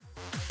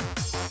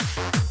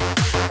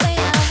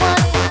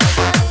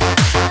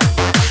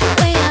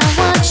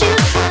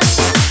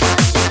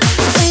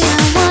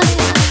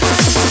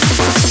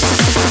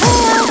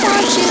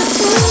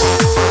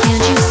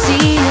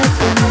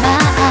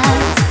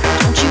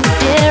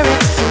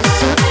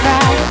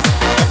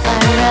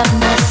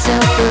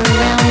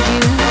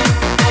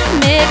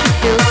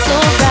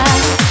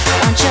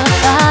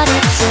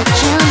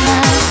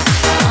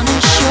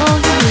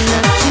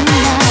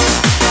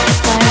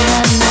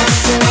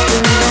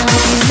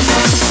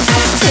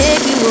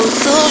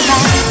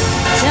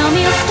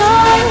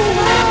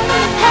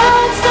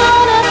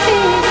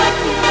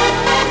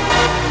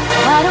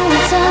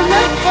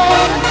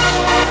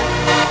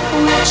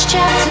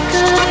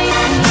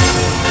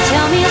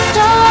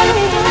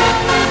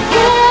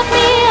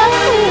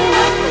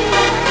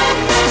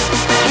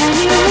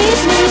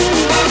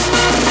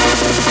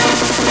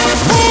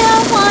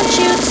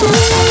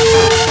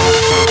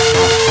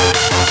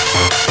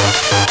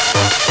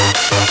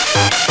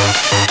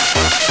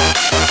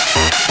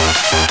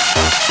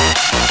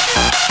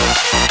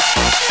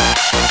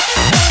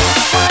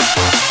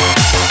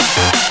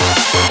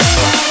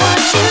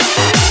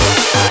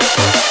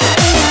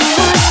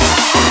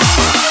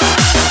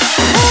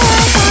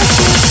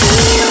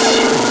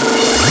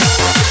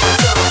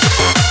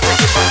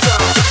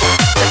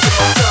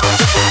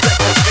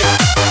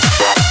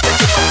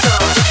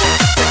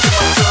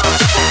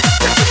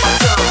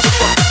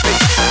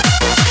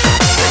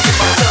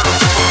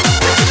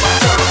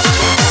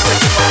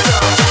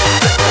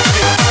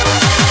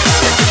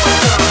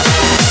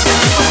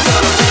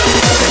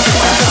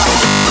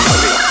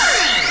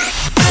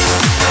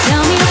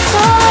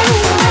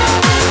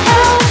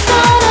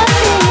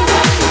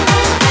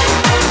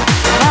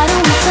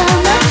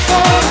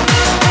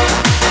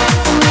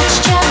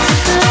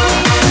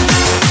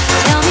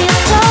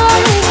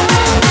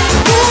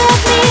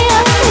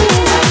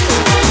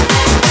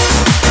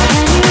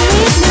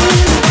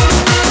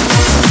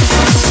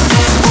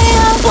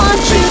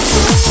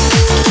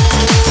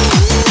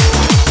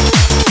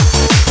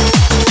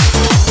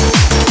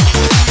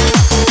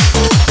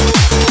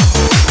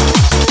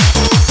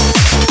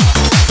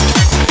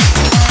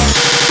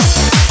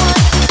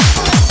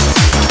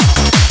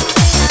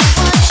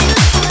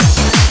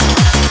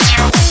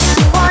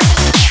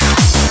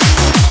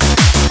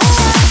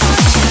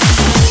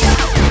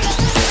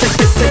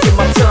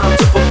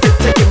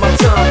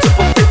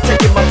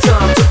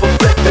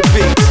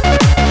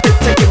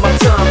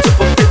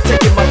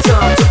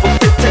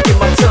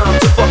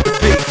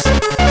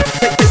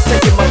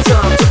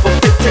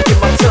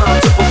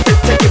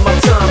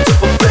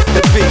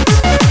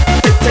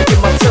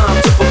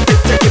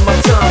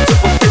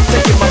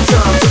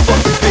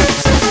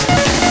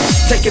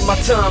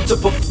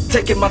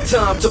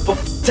time to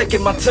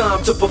taking my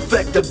time to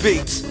perfect the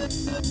beats.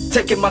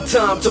 Taking my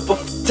time to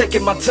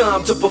taking my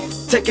time to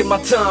taking my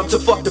time to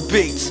fuck the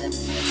beats.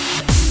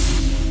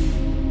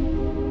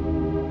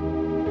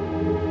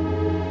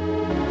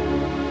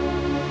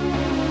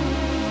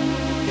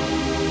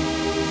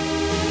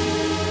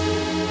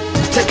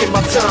 Taking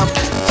my time.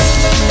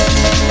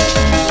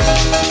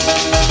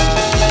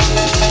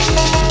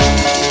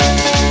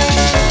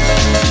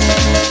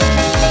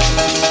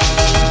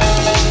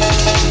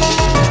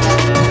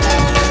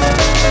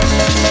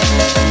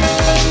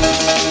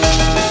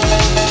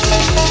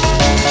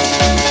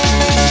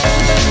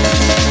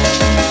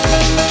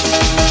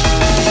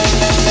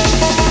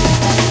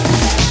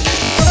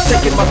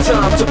 Taking my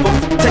time to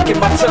taking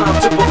my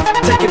time to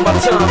taking my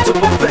time to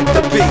perfect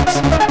the beats.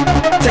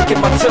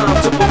 Taking my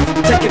time to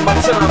taking my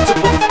time to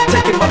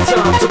taking my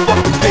time to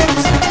fuck the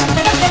beats.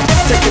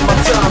 Taking my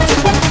time to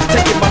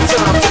taking my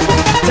time to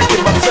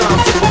taking my time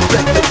to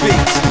perfect the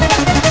beats.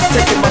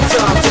 Taking my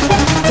time to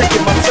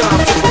taking my time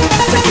to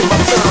taking my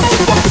time to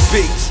fuck the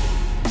beats.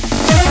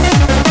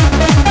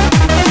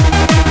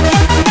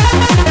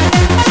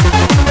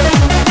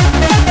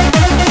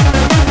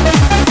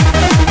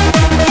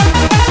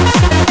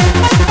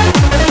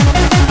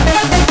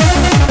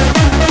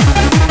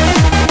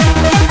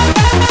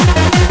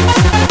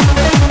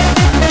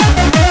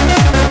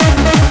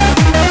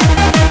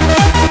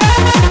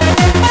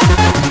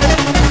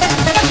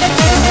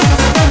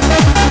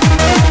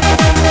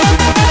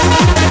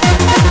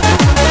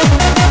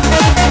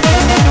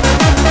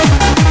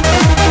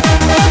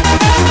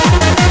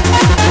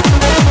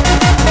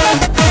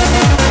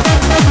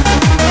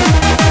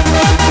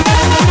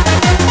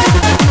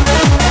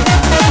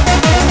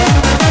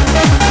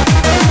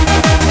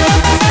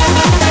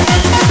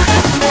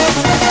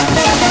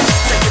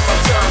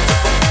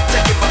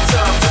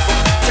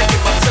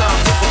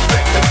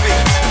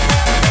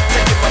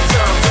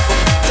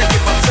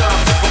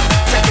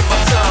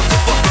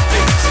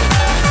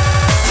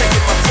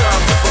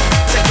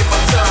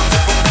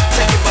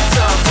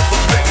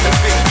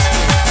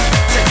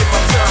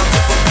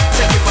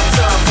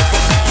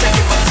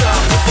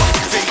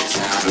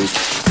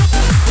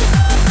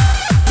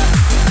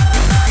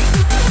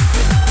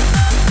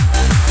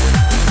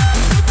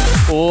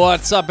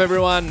 What's up,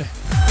 everyone?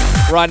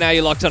 Right now,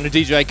 you're locked on to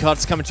DJ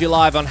Cotts, coming to you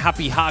live on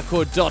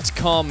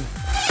happyhardcore.com.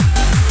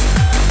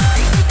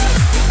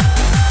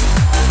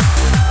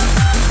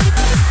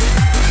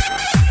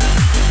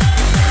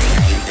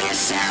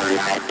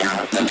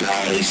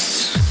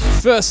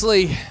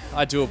 Firstly,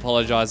 I do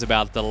apologise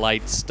about the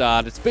late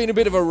start. It's been a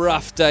bit of a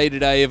rough day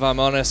today, if I'm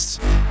honest.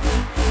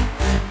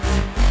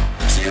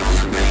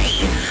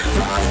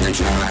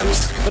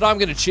 But I'm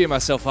going to cheer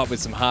myself up with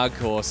some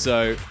hardcore,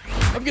 so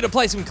I'm going to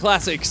play some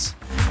classics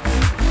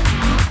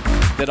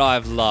that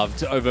I've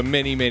loved over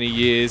many, many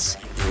years.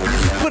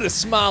 Put a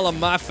smile on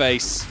my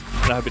face,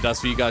 and I hope it does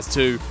for you guys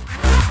too.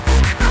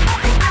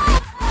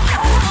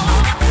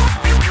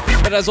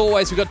 But as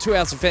always, we've got 2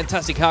 hours of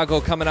fantastic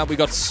hardcore coming up. We've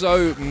got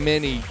so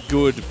many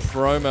good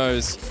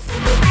promos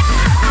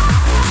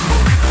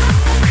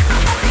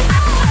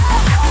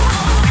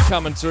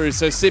coming through,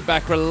 so sit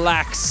back,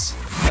 relax,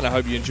 and I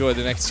hope you enjoy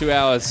the next 2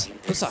 hours.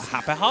 It's a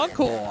happy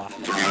hardcore.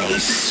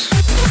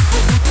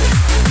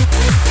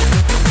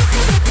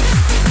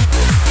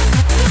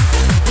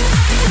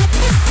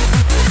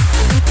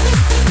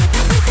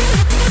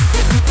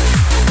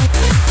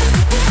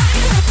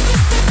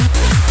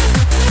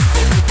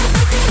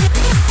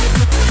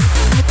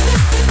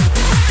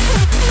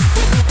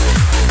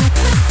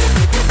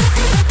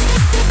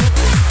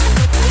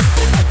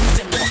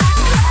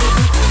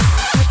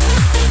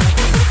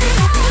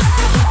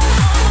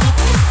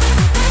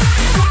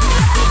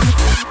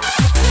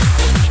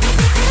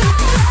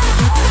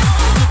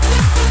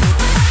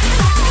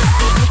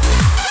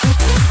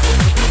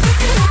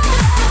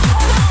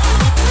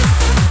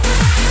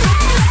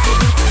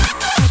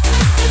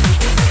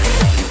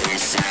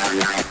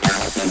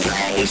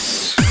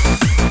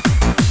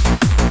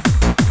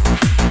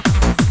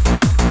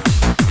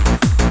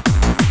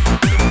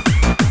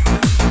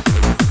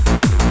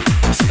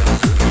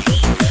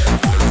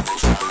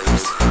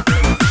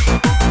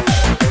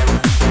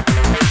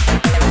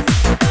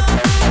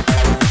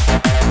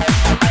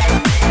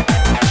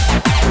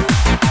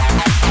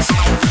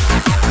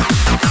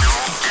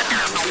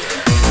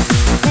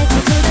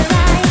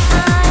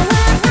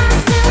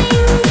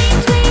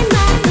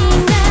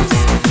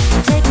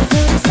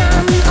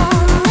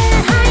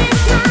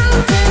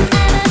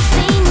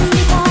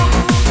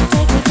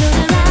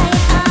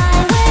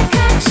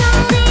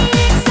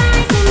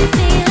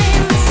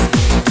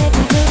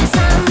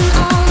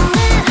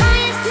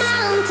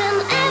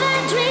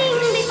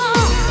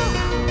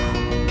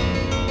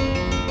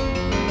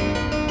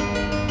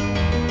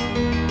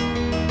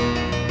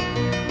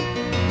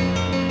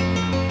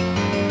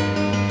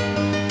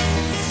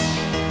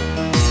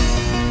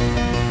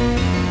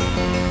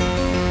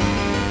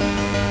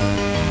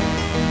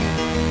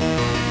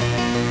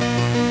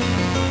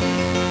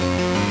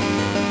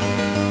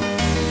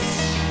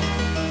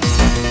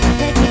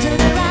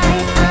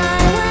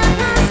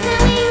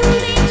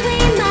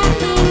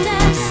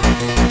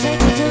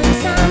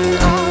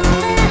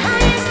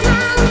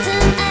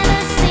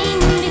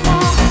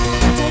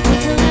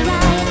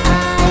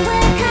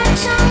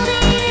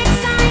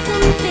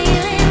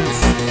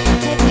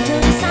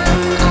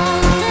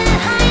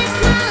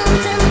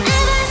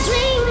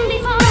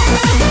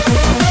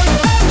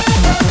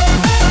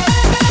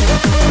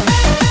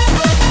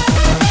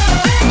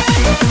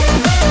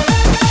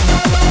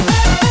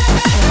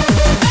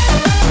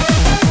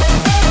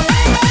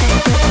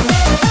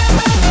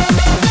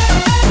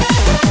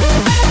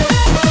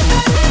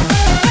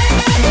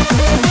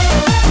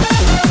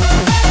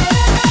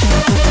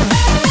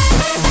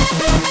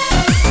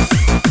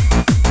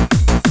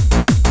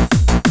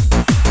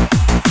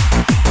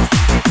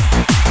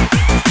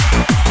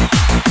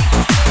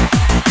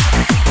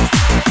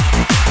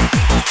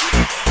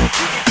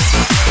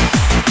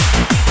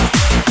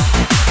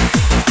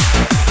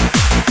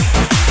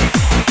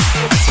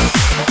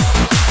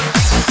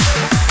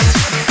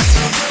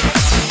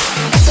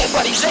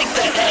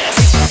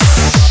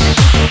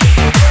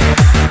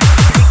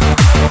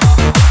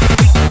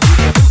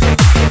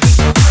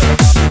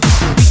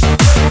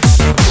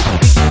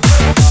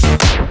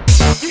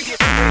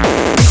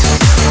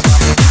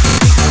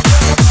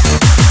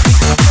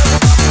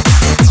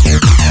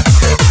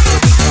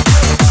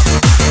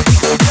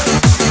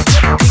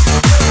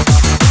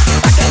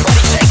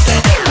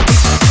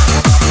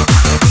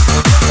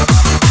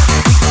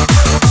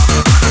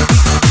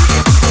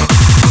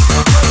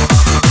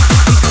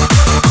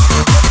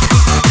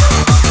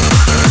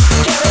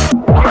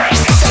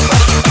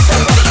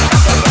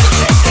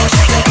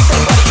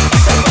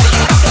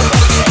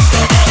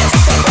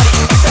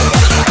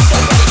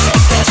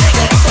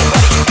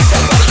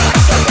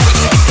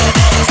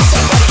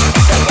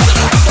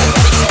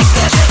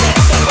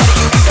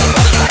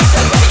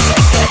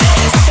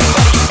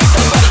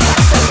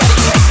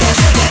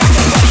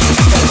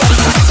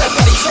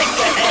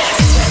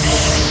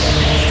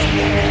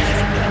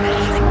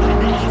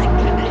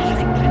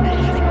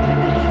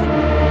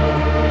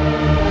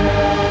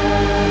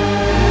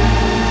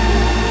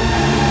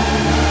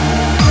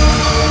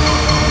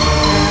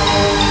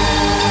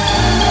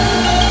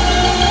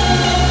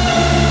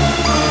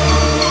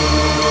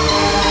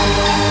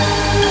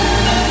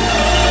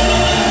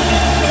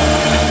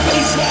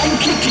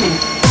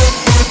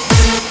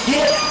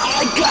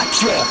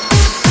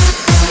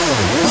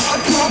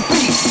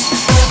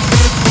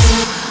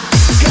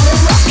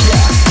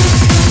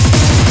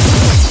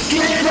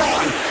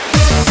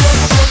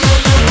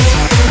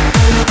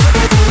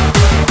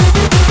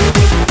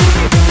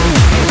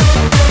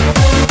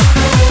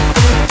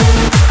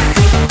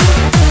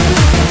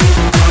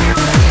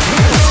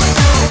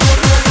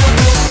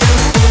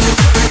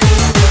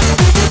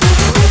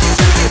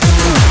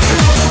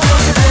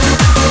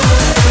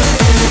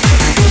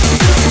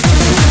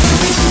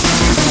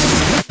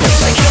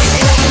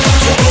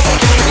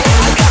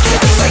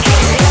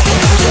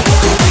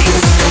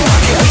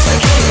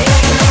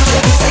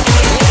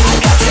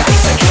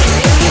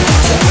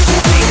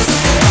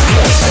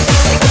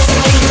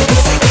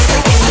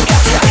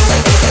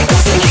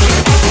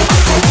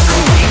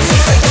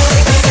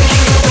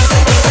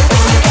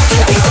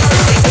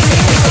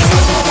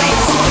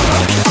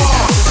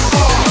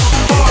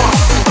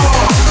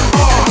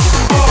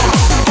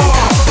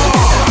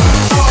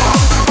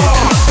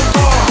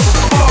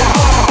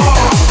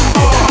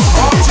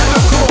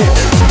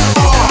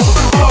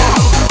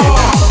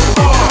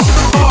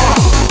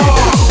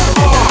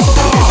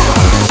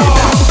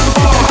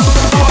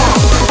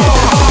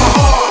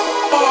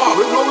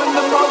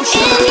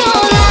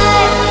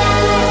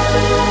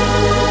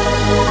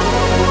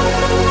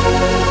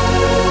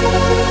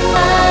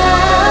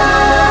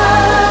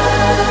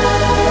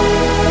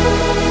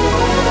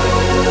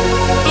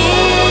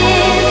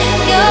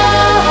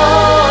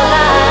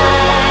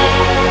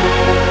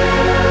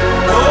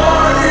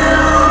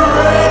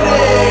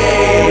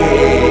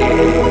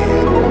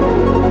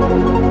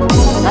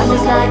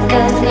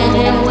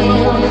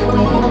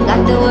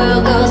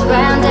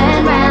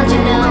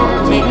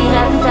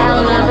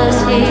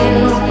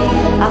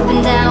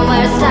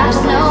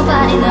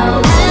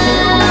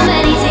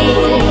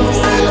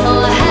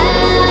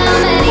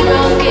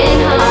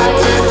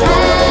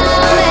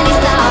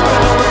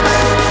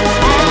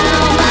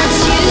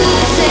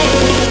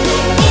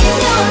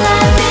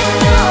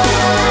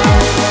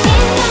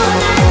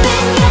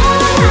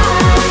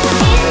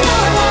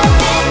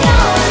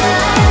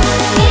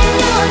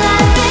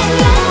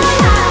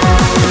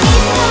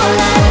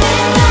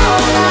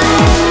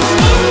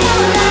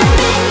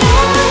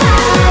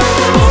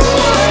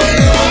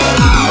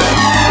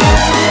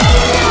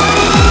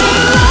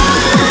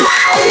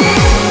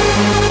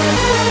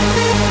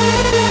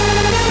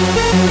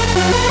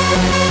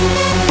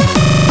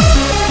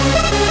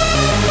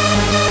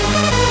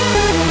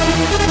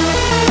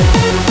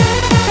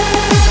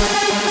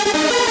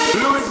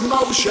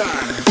 motion.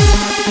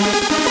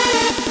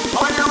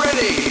 Are you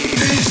ready?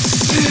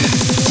 This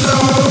is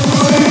so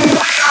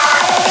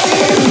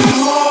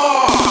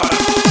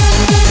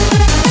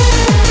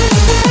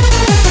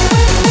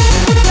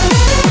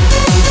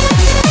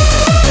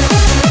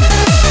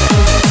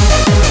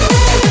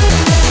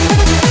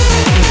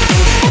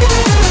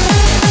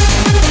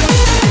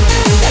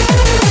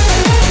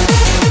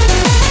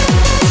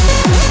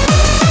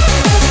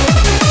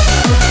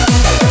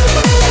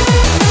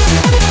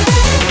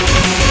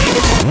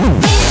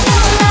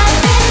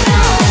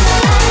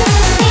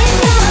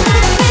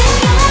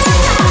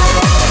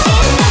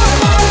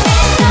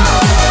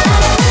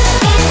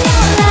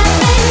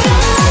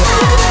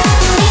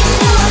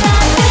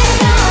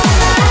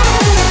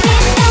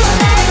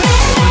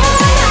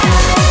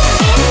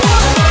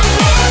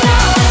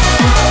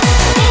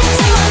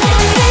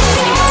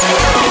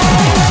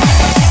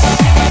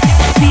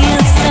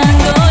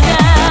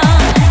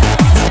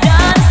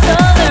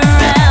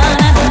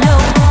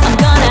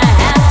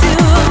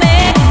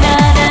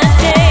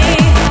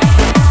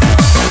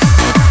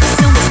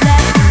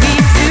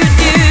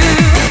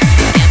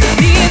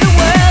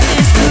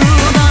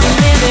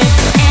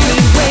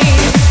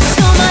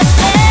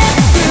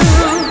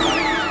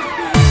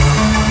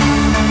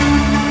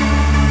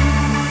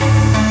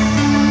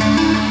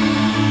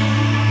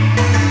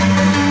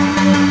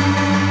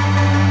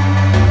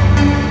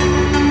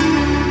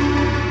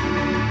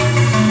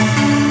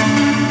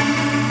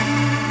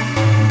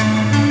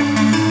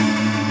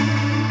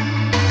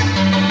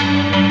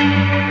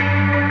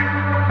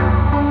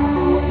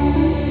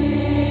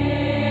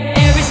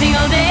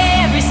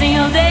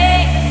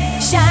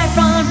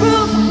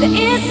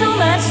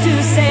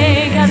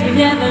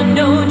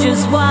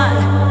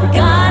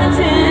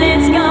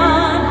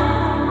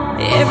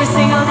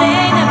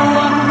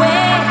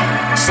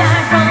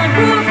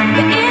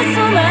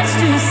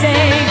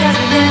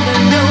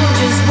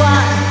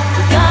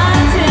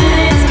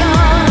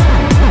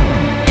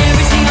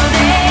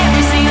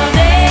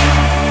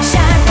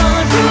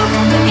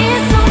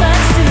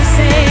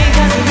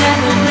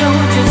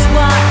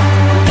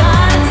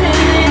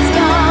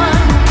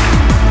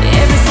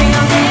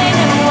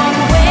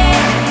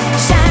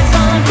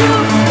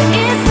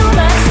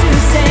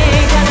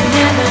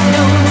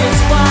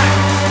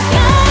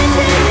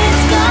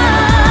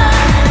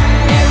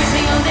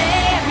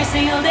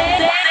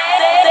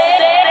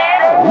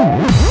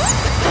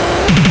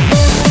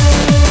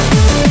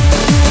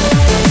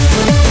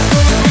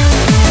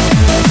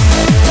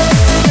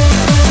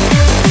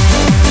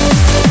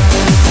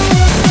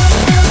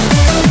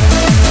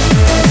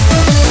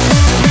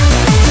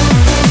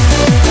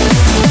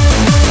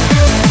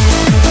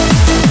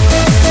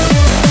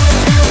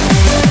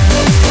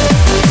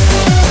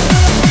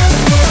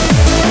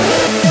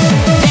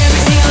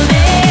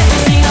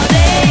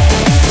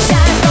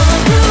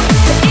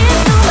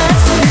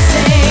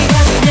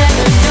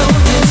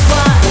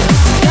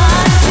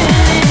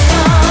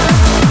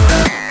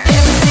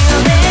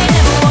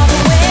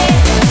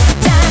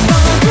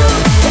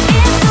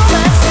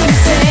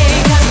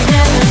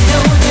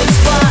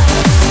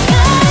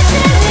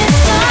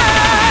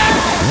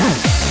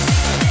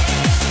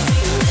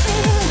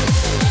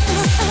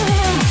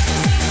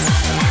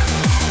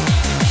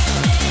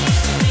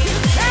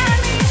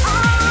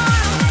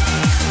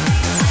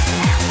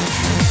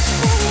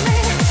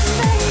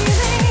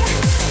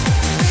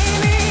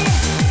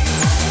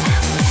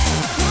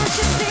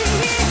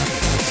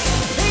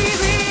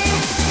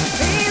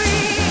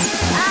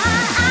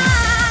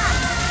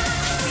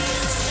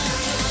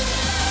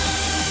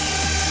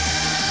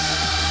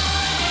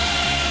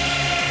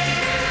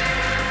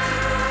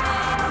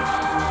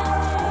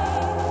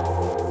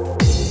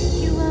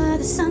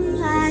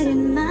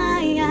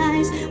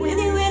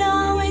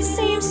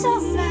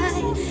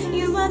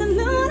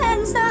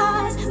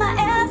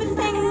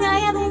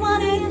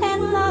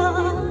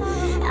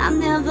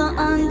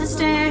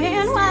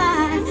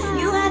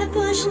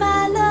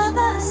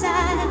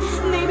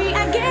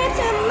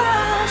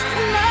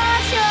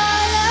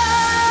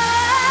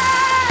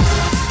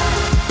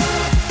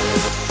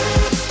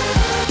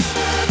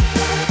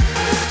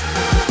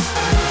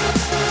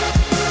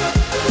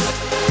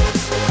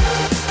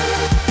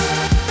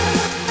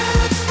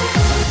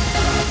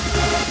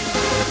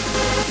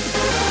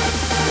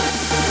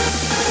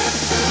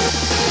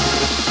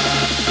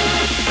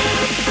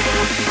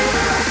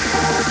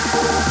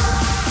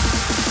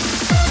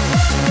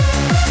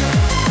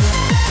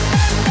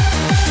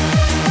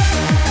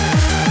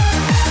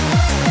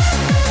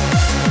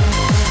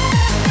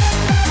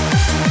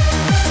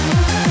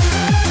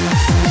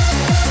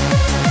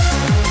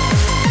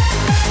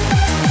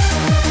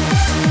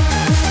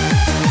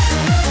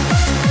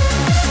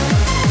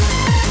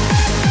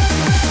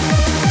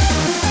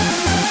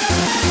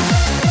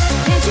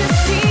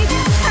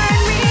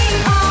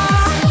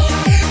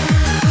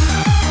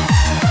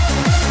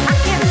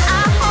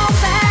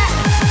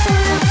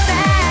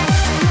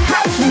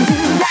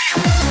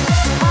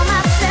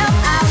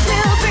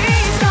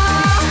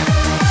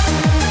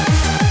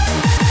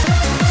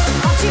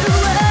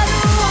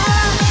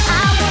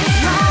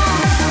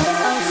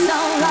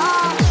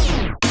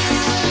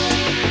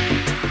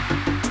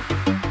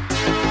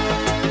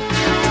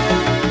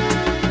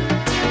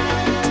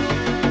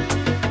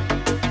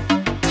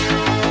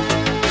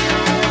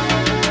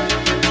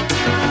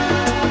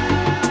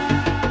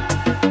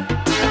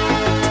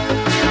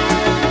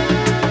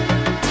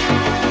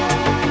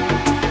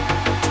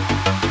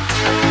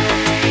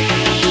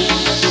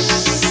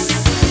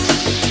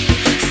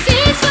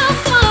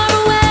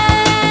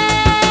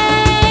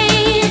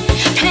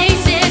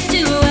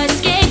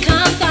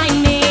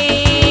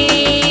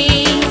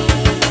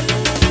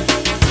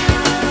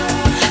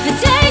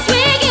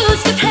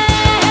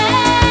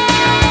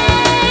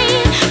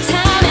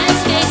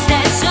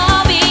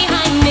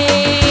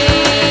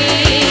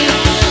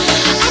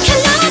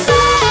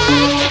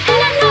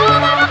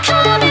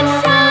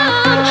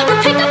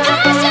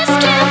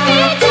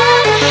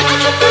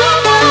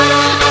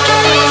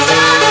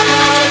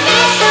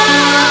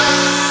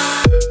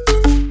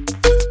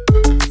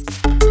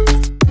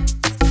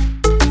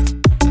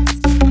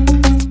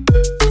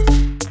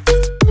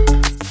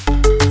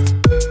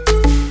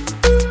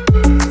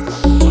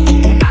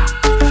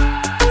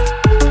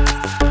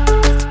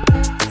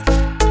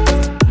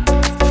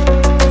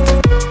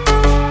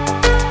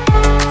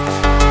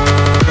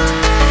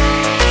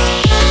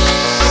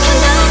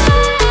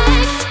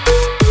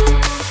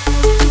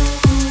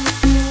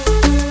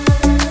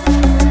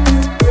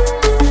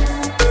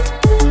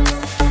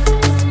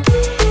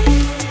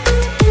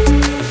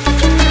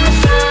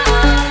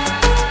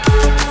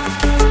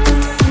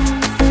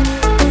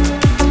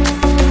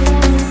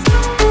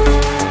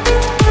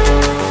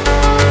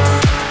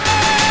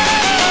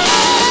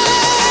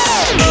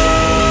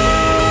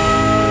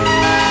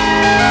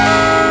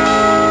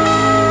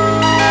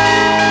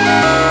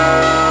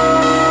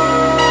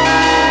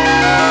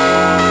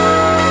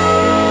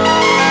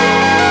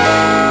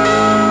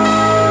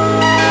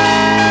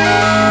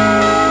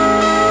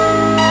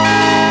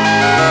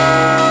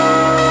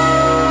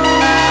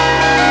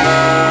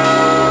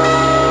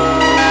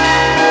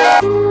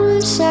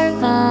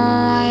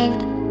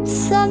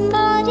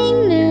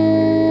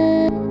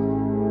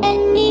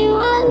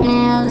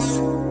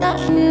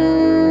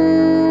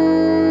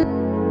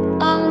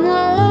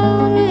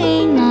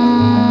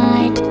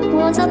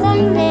was a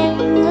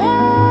blinding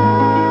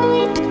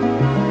light.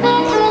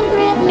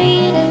 100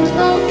 meters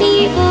from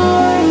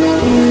before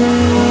you.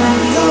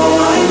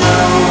 I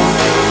know,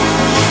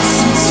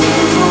 since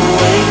you've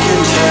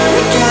awakened her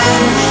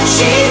again,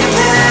 she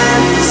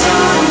depends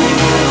on you.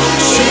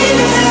 She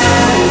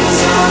depends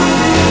on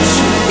you.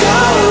 She'll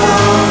go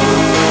along.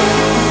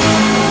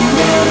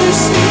 Never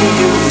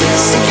speak of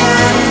this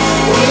again.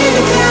 We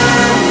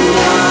depend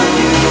on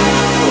you.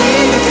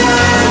 We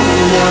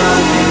depend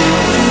on you.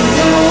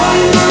 Though I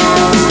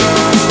know,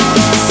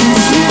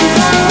 since you've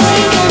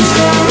awakened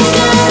her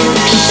again,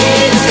 she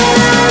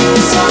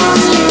depends on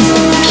you.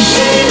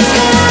 She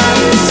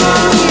depends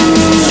on you.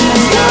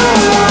 She'll go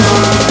along.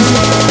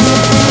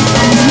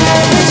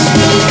 Never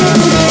speak of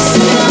this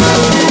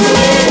again.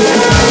 We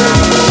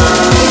depend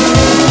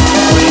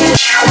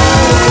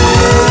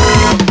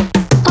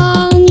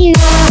on you.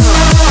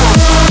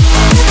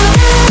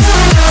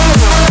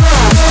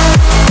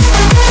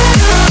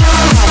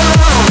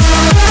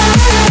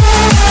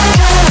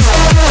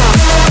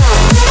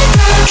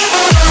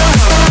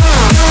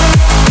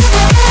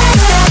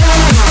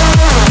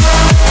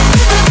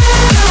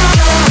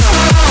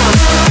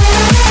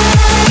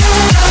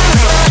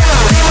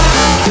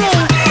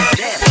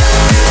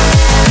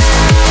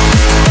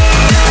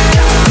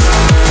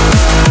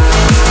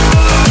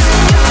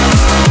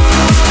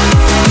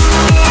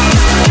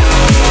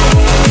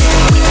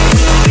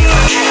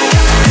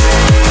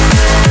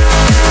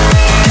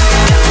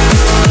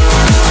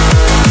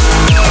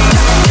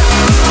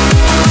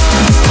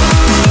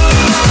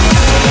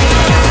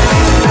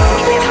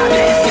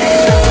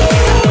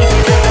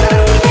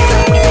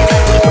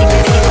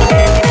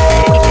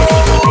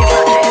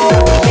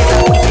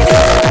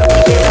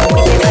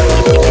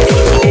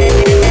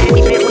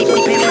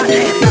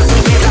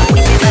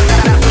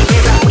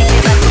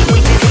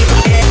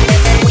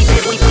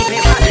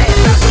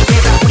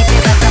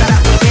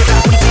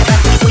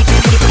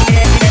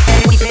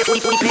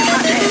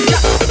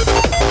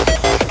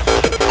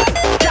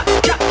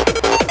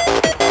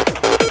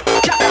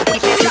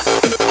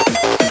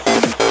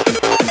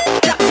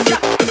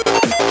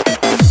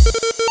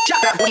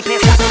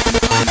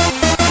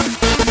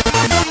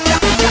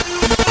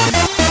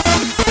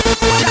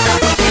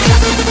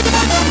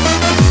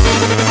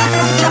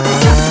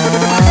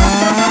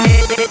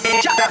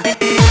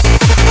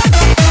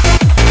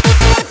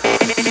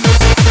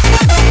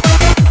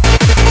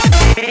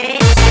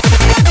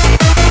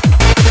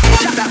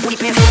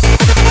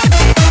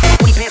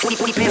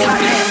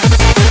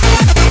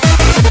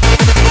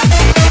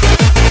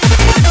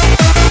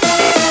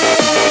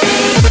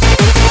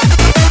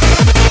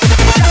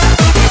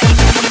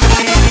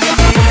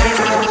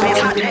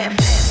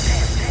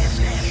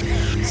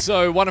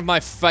 So one of my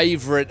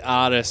favorite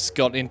artists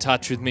got in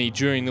touch with me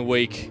during the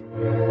week,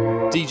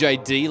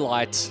 DJ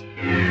D-Light.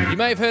 You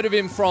may have heard of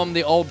him from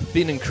the old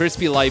Thin and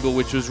Crispy label,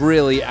 which was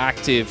really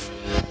active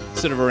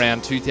sort of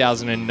around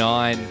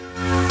 2009.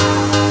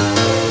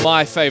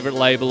 My favorite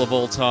label of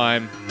all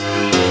time.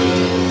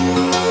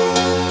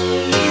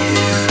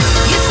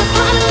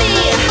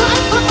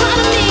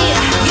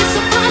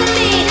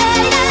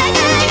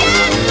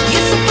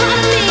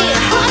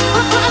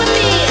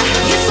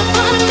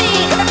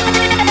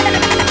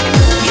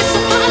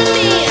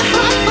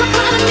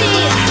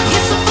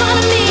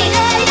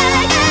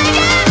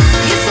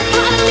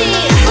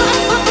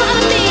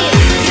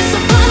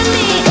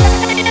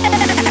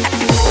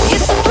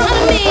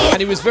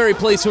 And he was very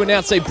pleased to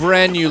announce a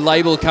brand new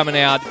label coming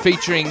out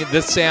featuring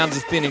the sounds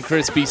of Thin and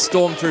Crispy.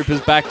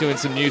 Stormtrooper's back doing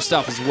some new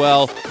stuff as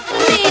well,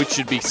 which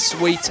should be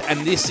sweet.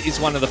 And this is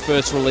one of the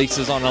first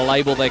releases on a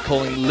label they're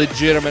calling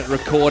Legitimate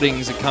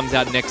Recordings. It comes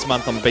out next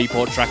month on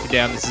Beatport. Track it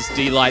down. This is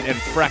D-Light and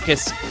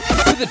Fracas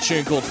with a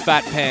tune called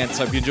Fat Pants.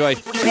 Hope you enjoy.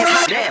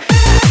 Yeah.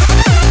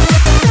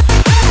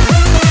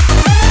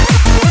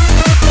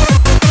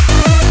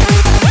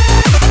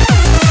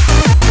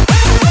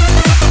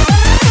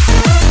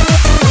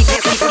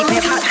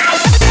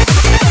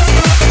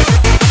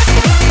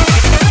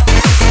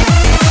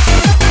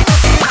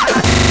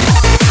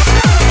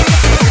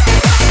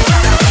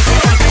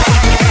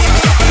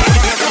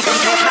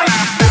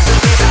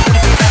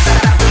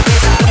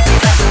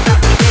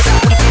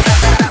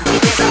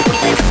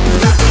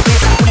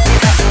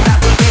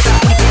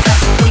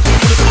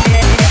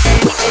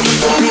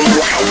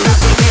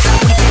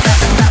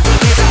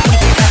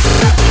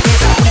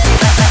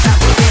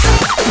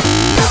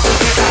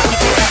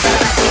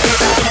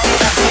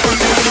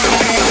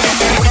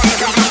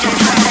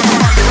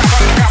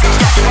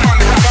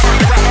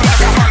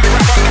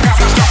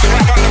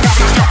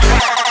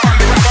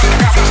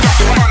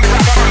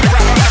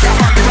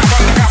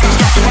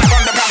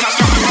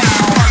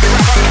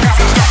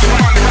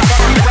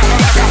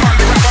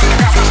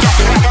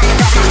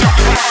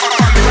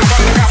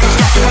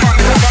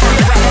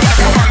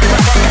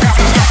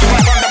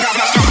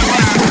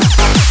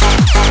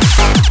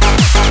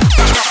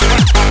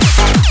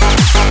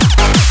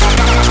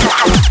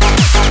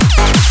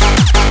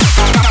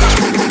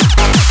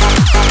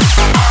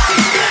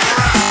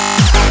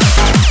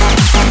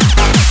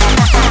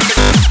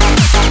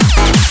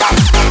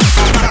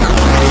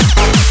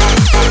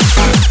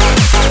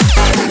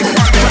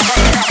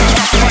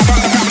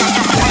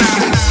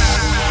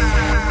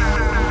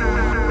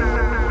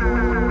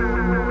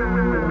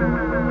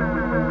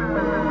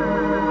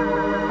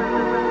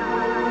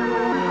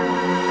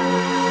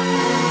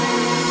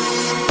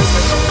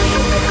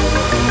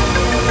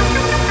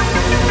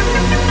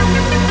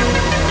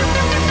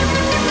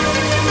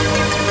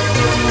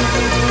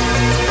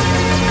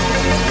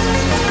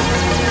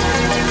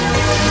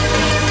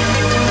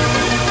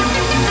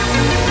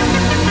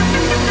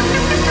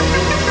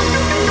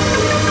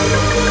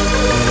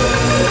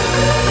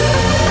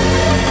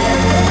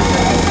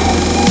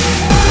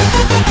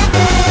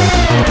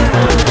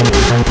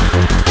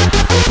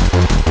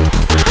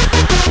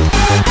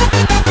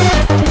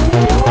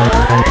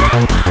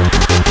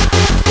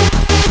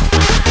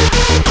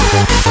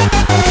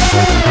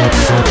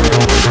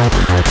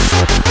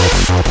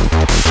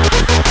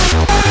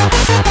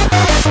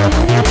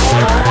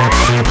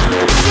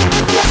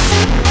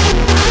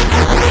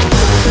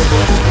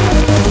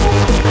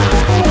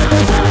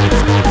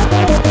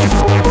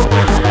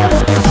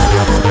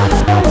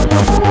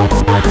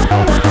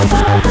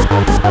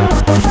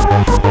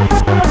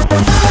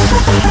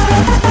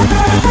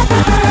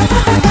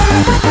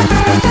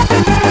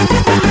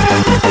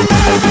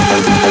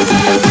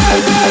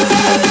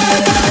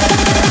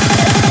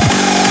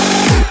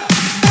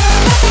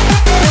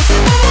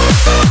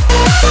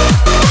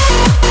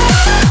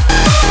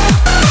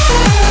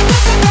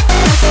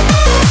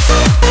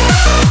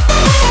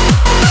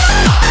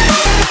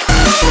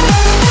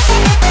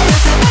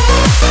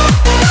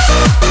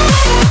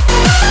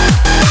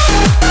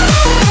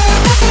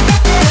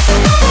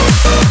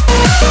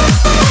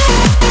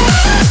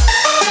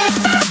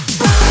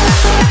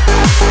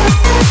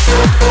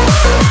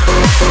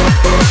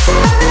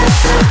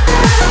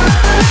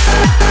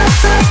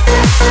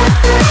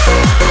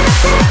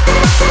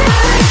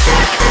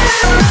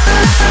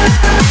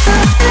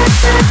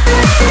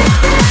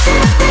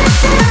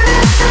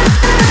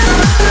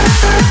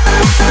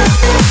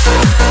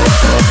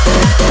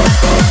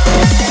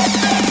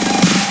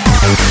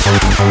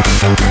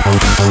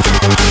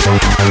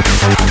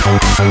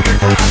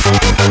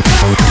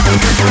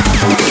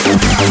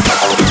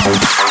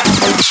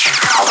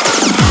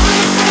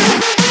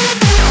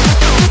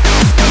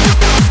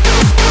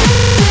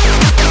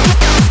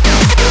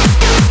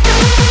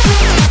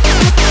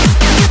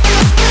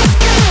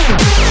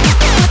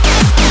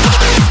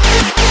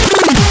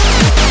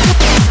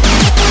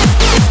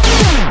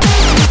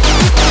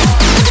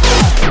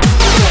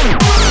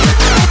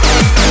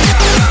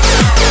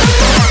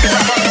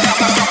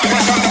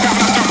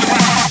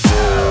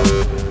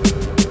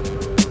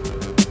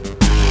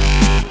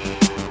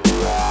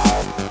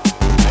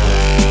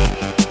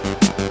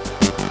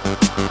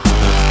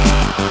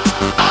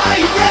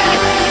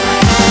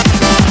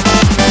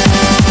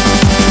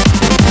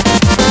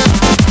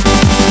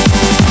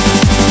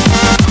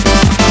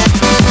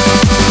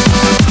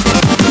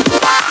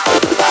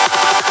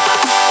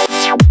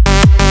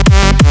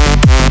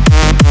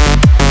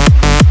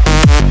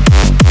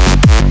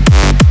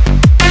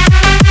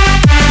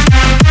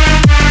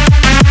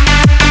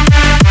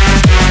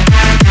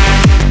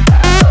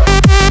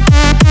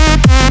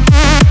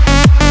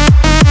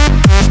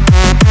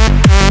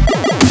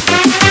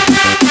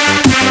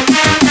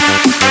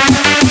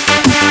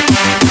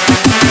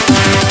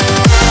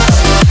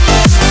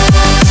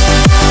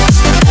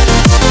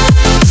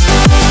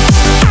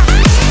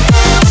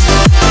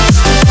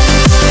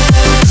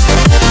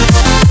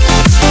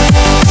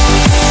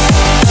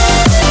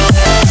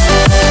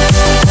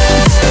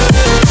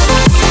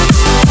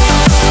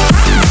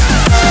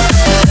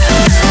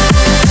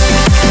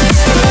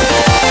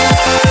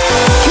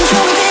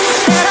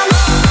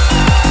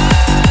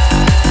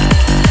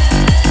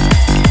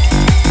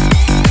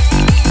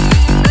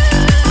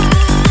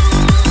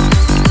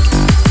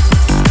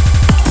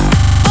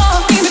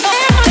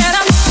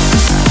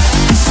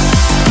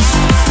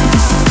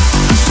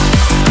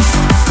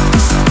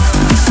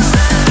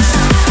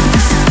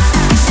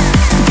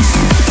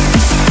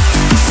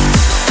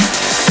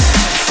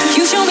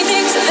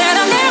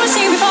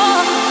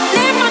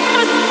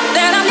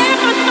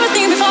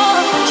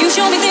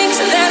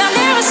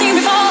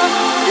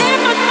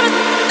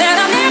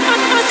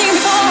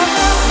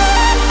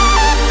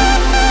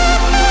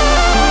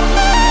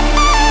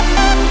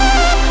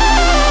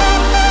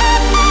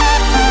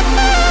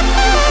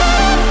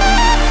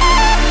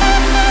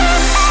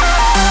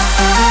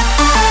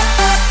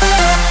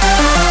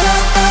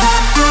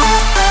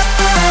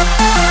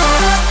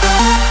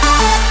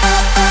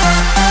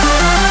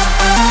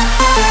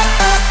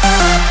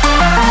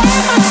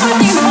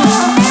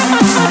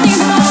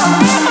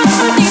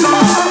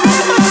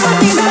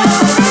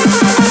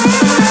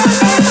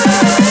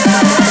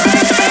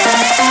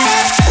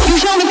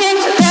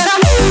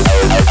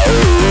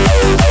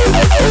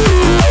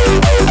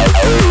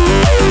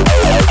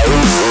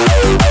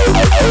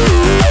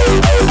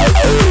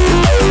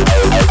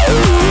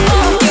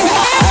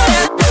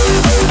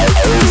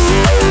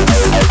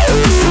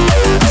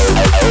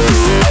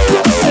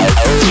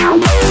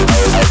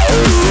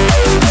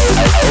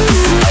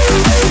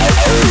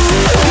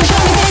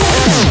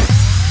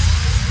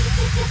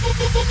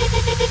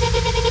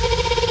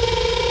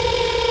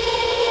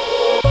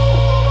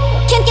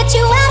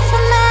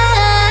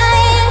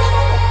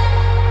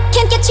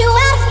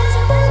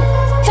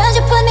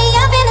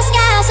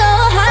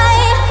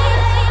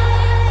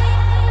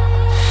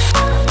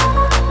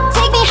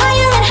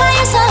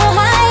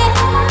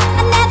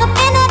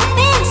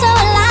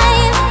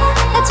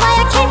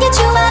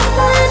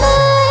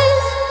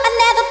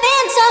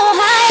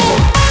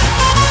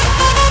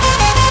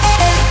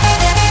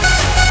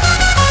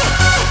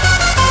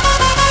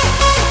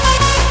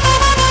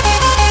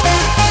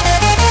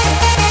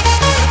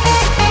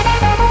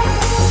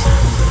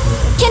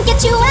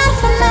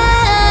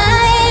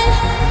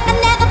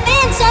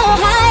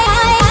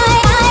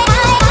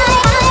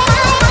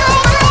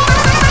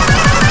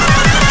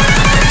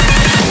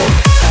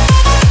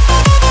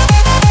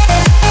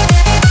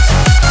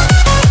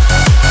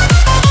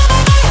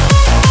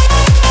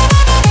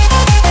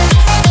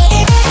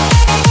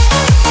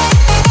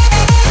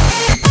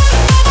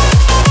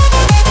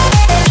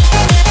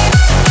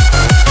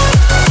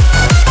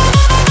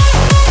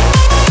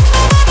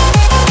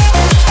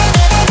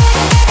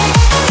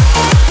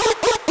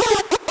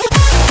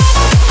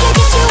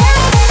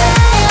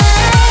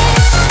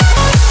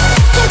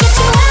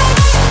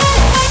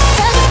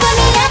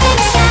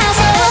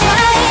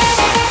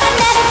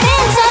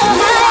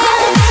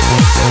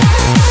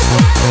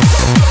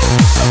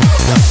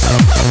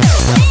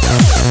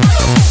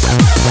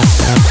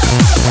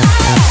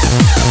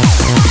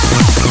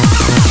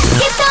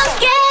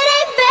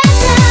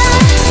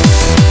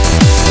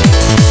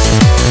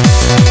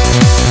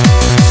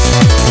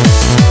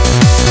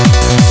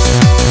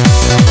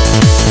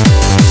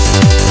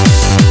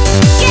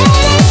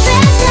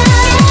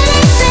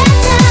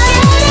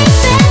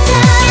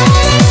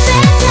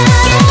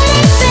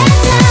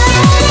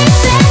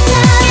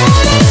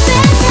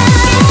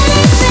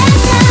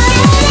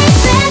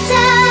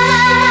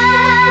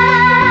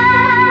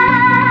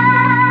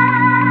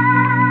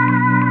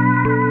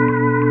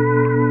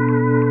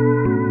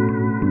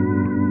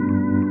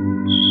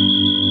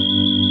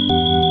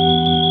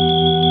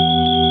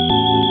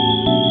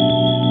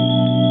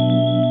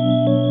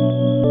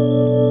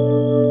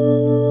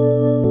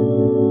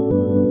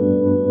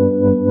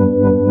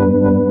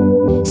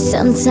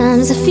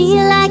 Sometimes I feel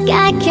like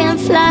I can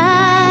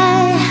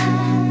fly.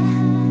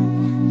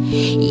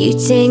 You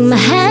take my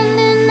hand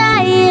and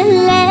I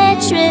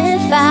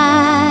electrify.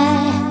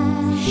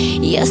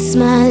 Your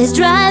smile is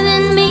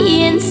driving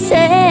me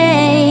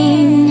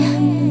insane.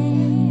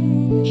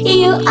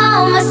 You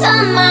are my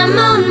sun, my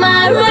moon,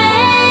 my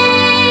rain.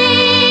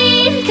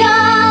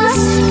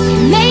 'Cause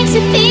it makes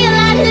me feel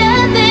like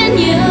loving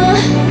you.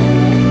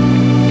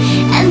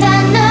 And I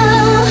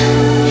know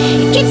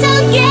it keeps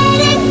on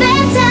getting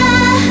better.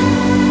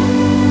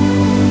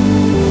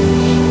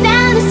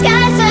 Now the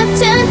skies have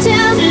turned to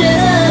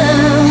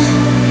blue.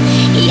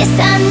 Yes,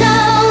 I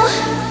know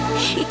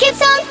it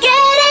keeps on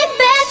getting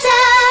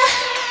better.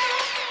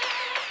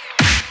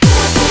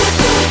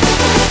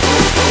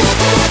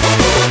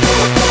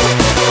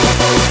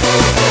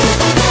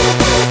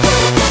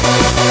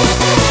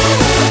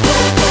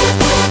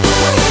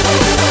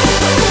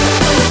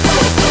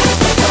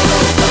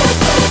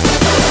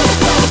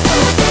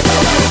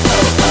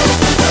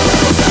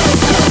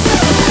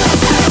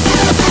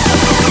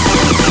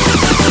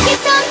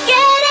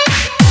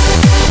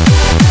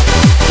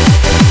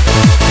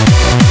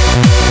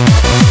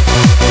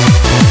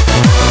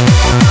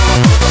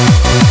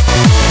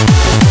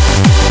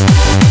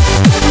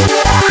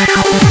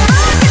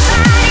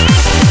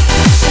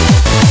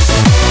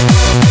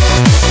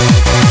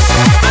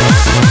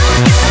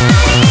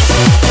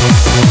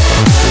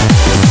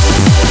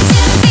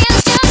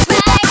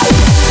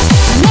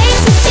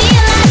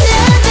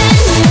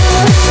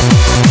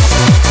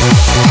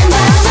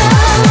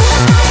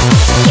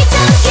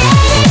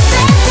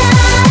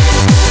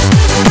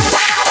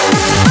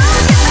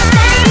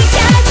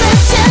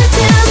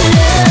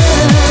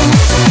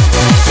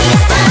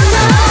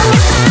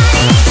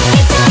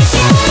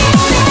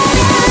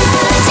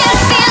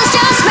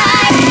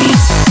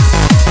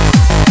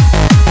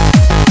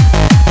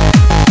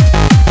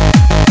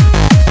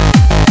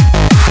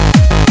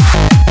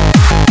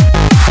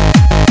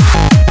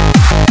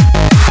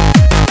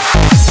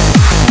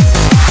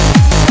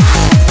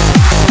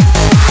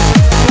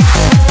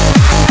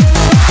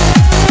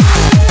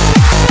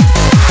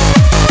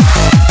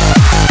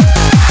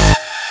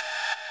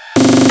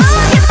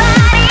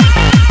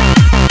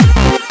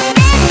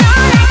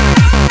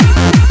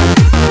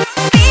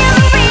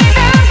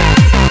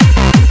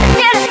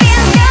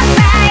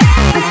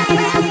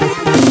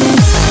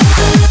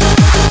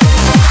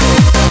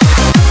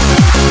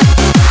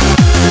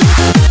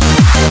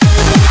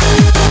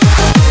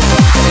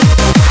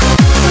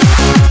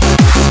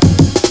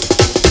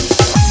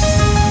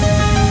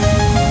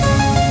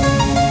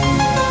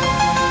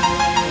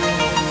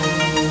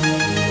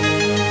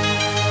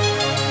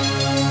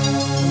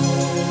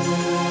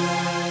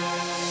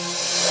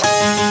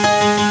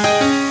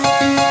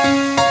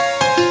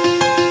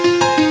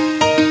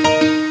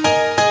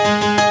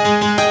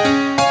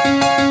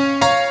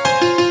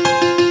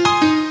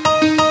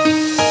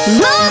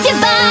 Move your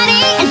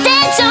body and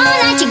dance all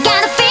night. You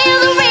gotta feel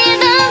the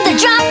rhythm, the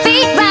drop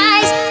beat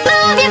rise.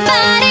 Move your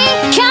body,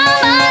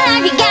 come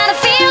alive. You gotta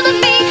feel the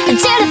beat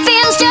until it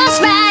feels just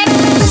right.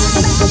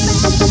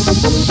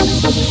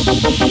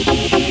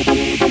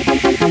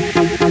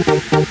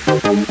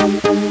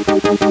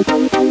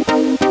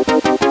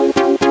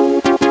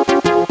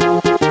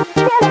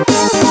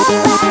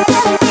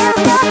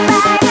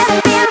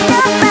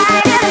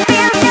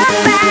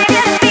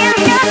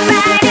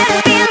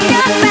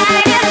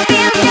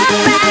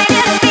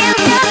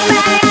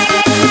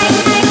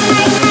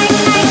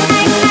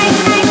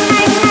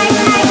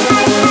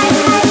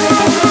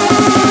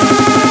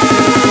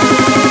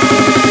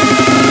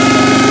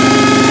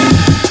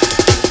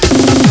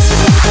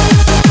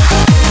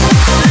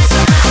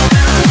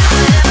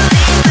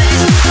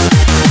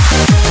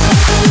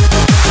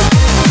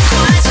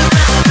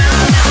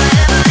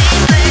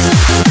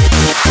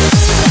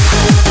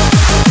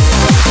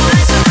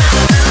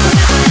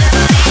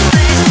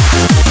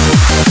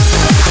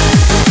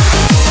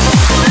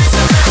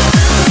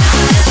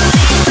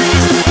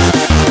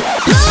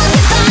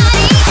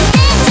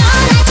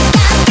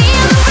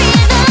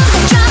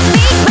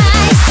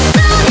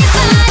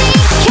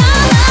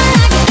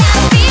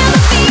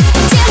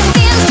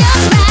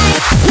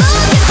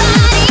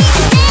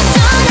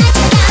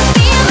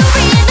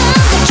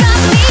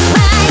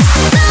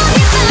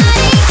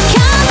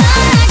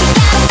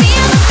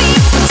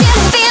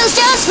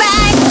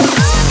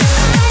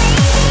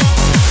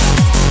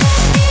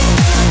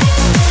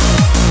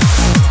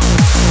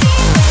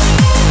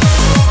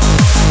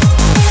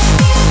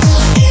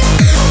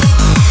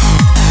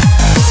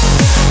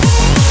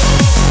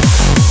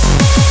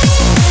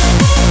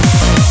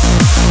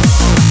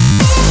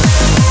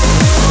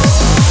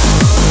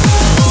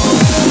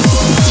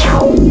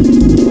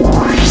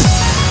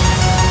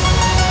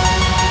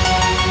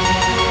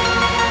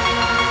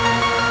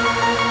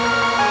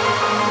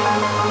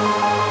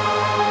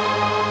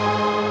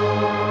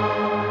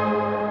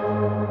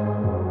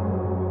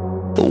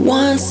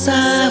 Once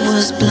I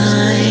was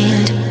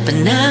blind, but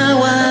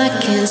now I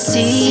can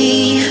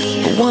see.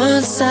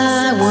 Once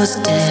I was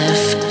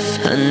deaf,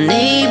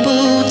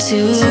 unable to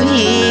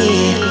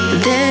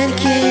hear.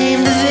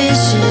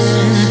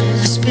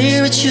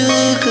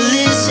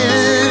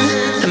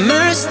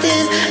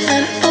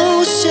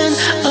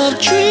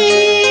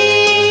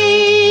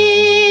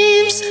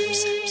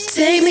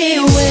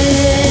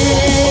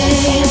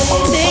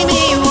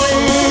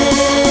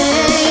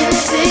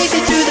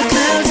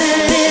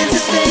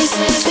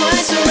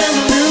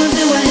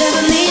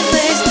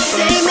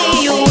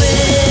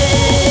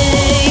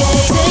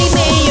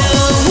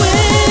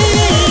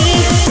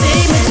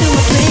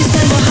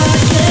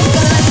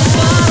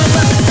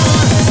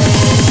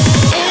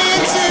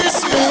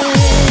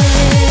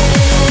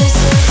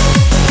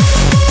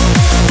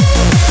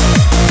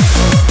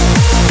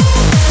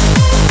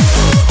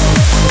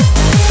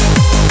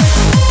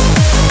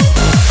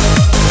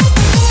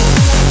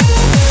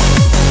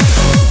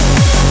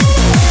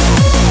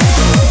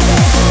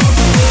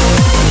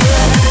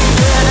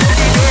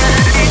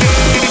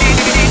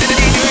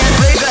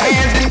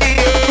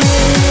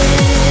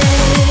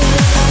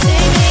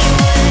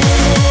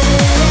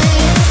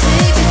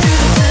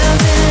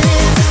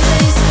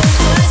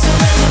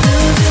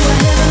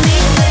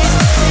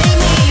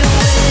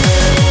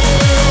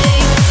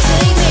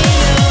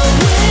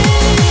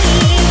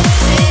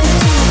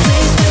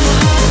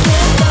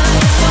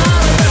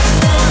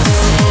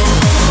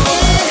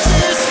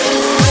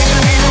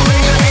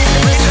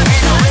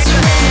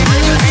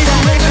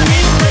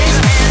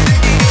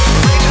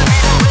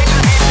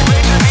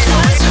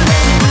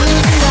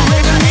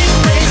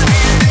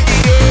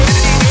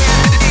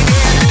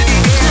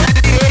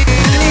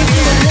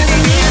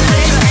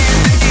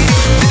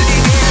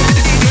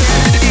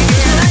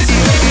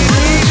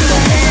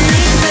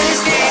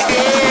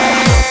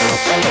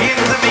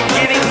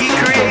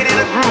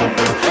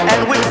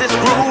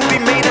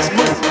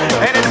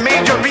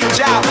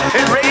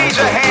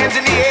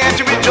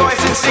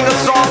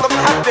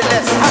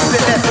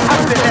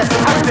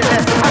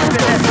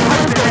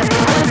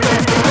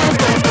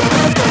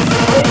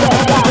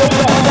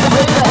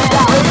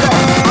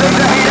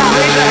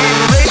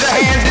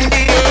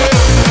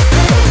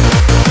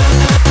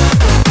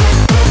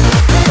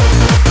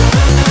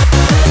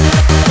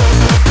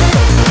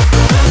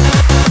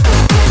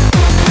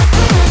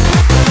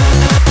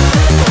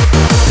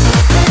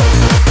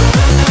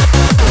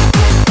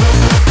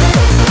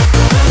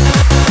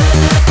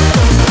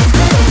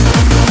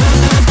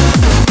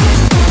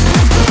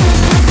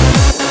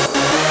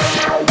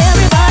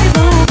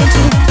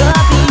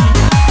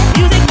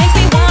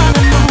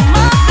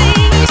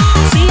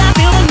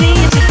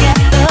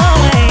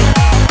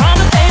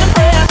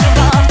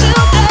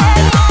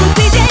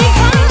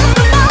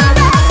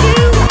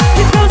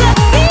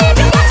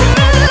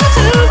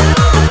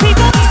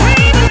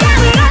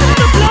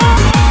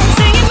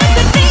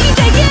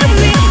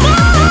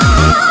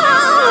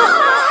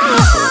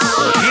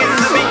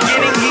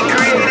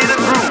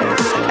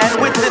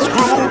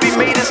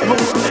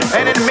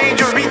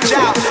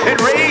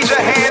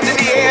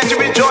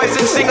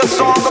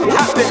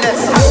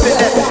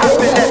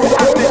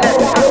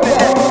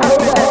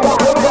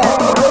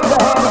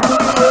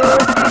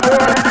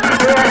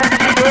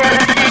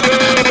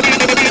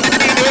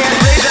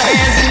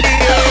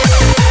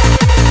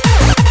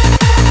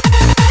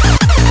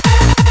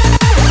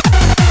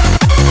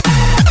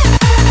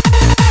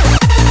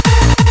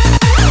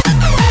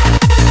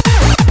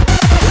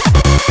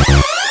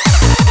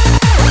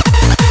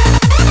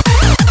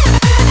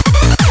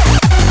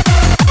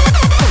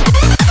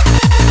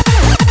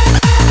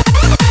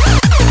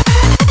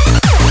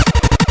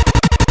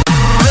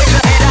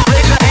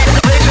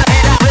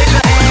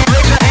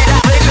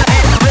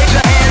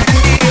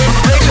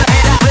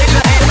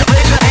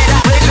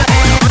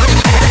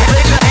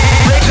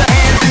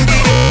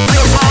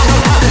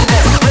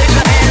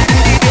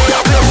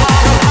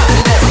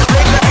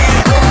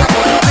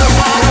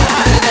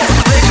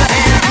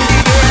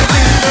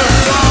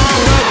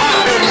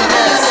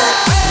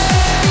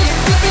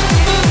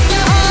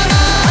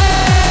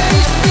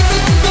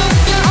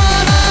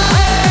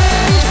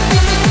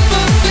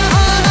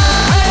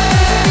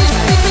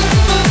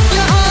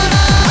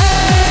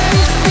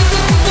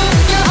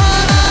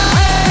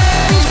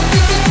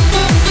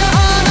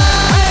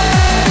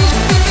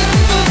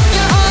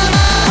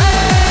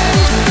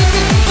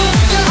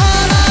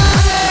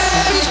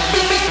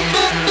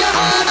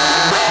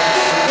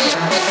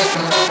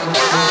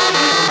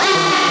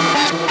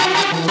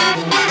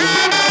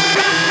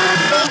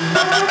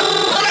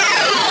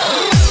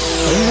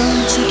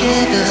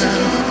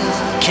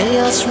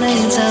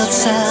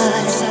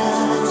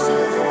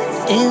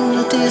 in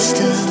the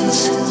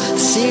distance, the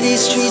city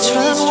streets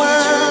run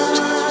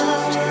wild.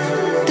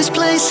 This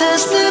place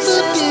has never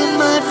been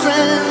my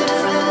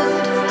friend.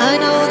 I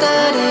know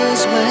that is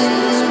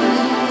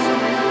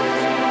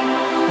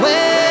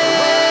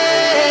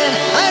when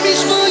I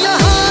reach for your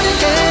heart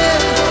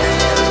again,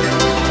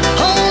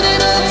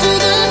 holding on to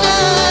the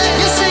night.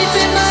 You're safe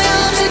in my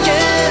arms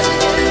again.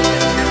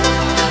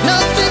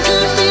 Nothing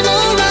could be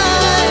more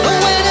right. But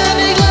when I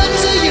make love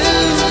to you,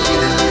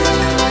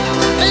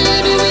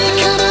 baby, we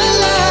come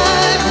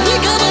alive. We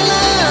come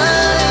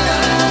alive.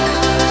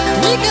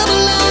 We come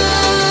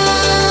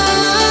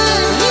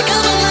alive. We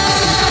come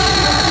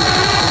alive.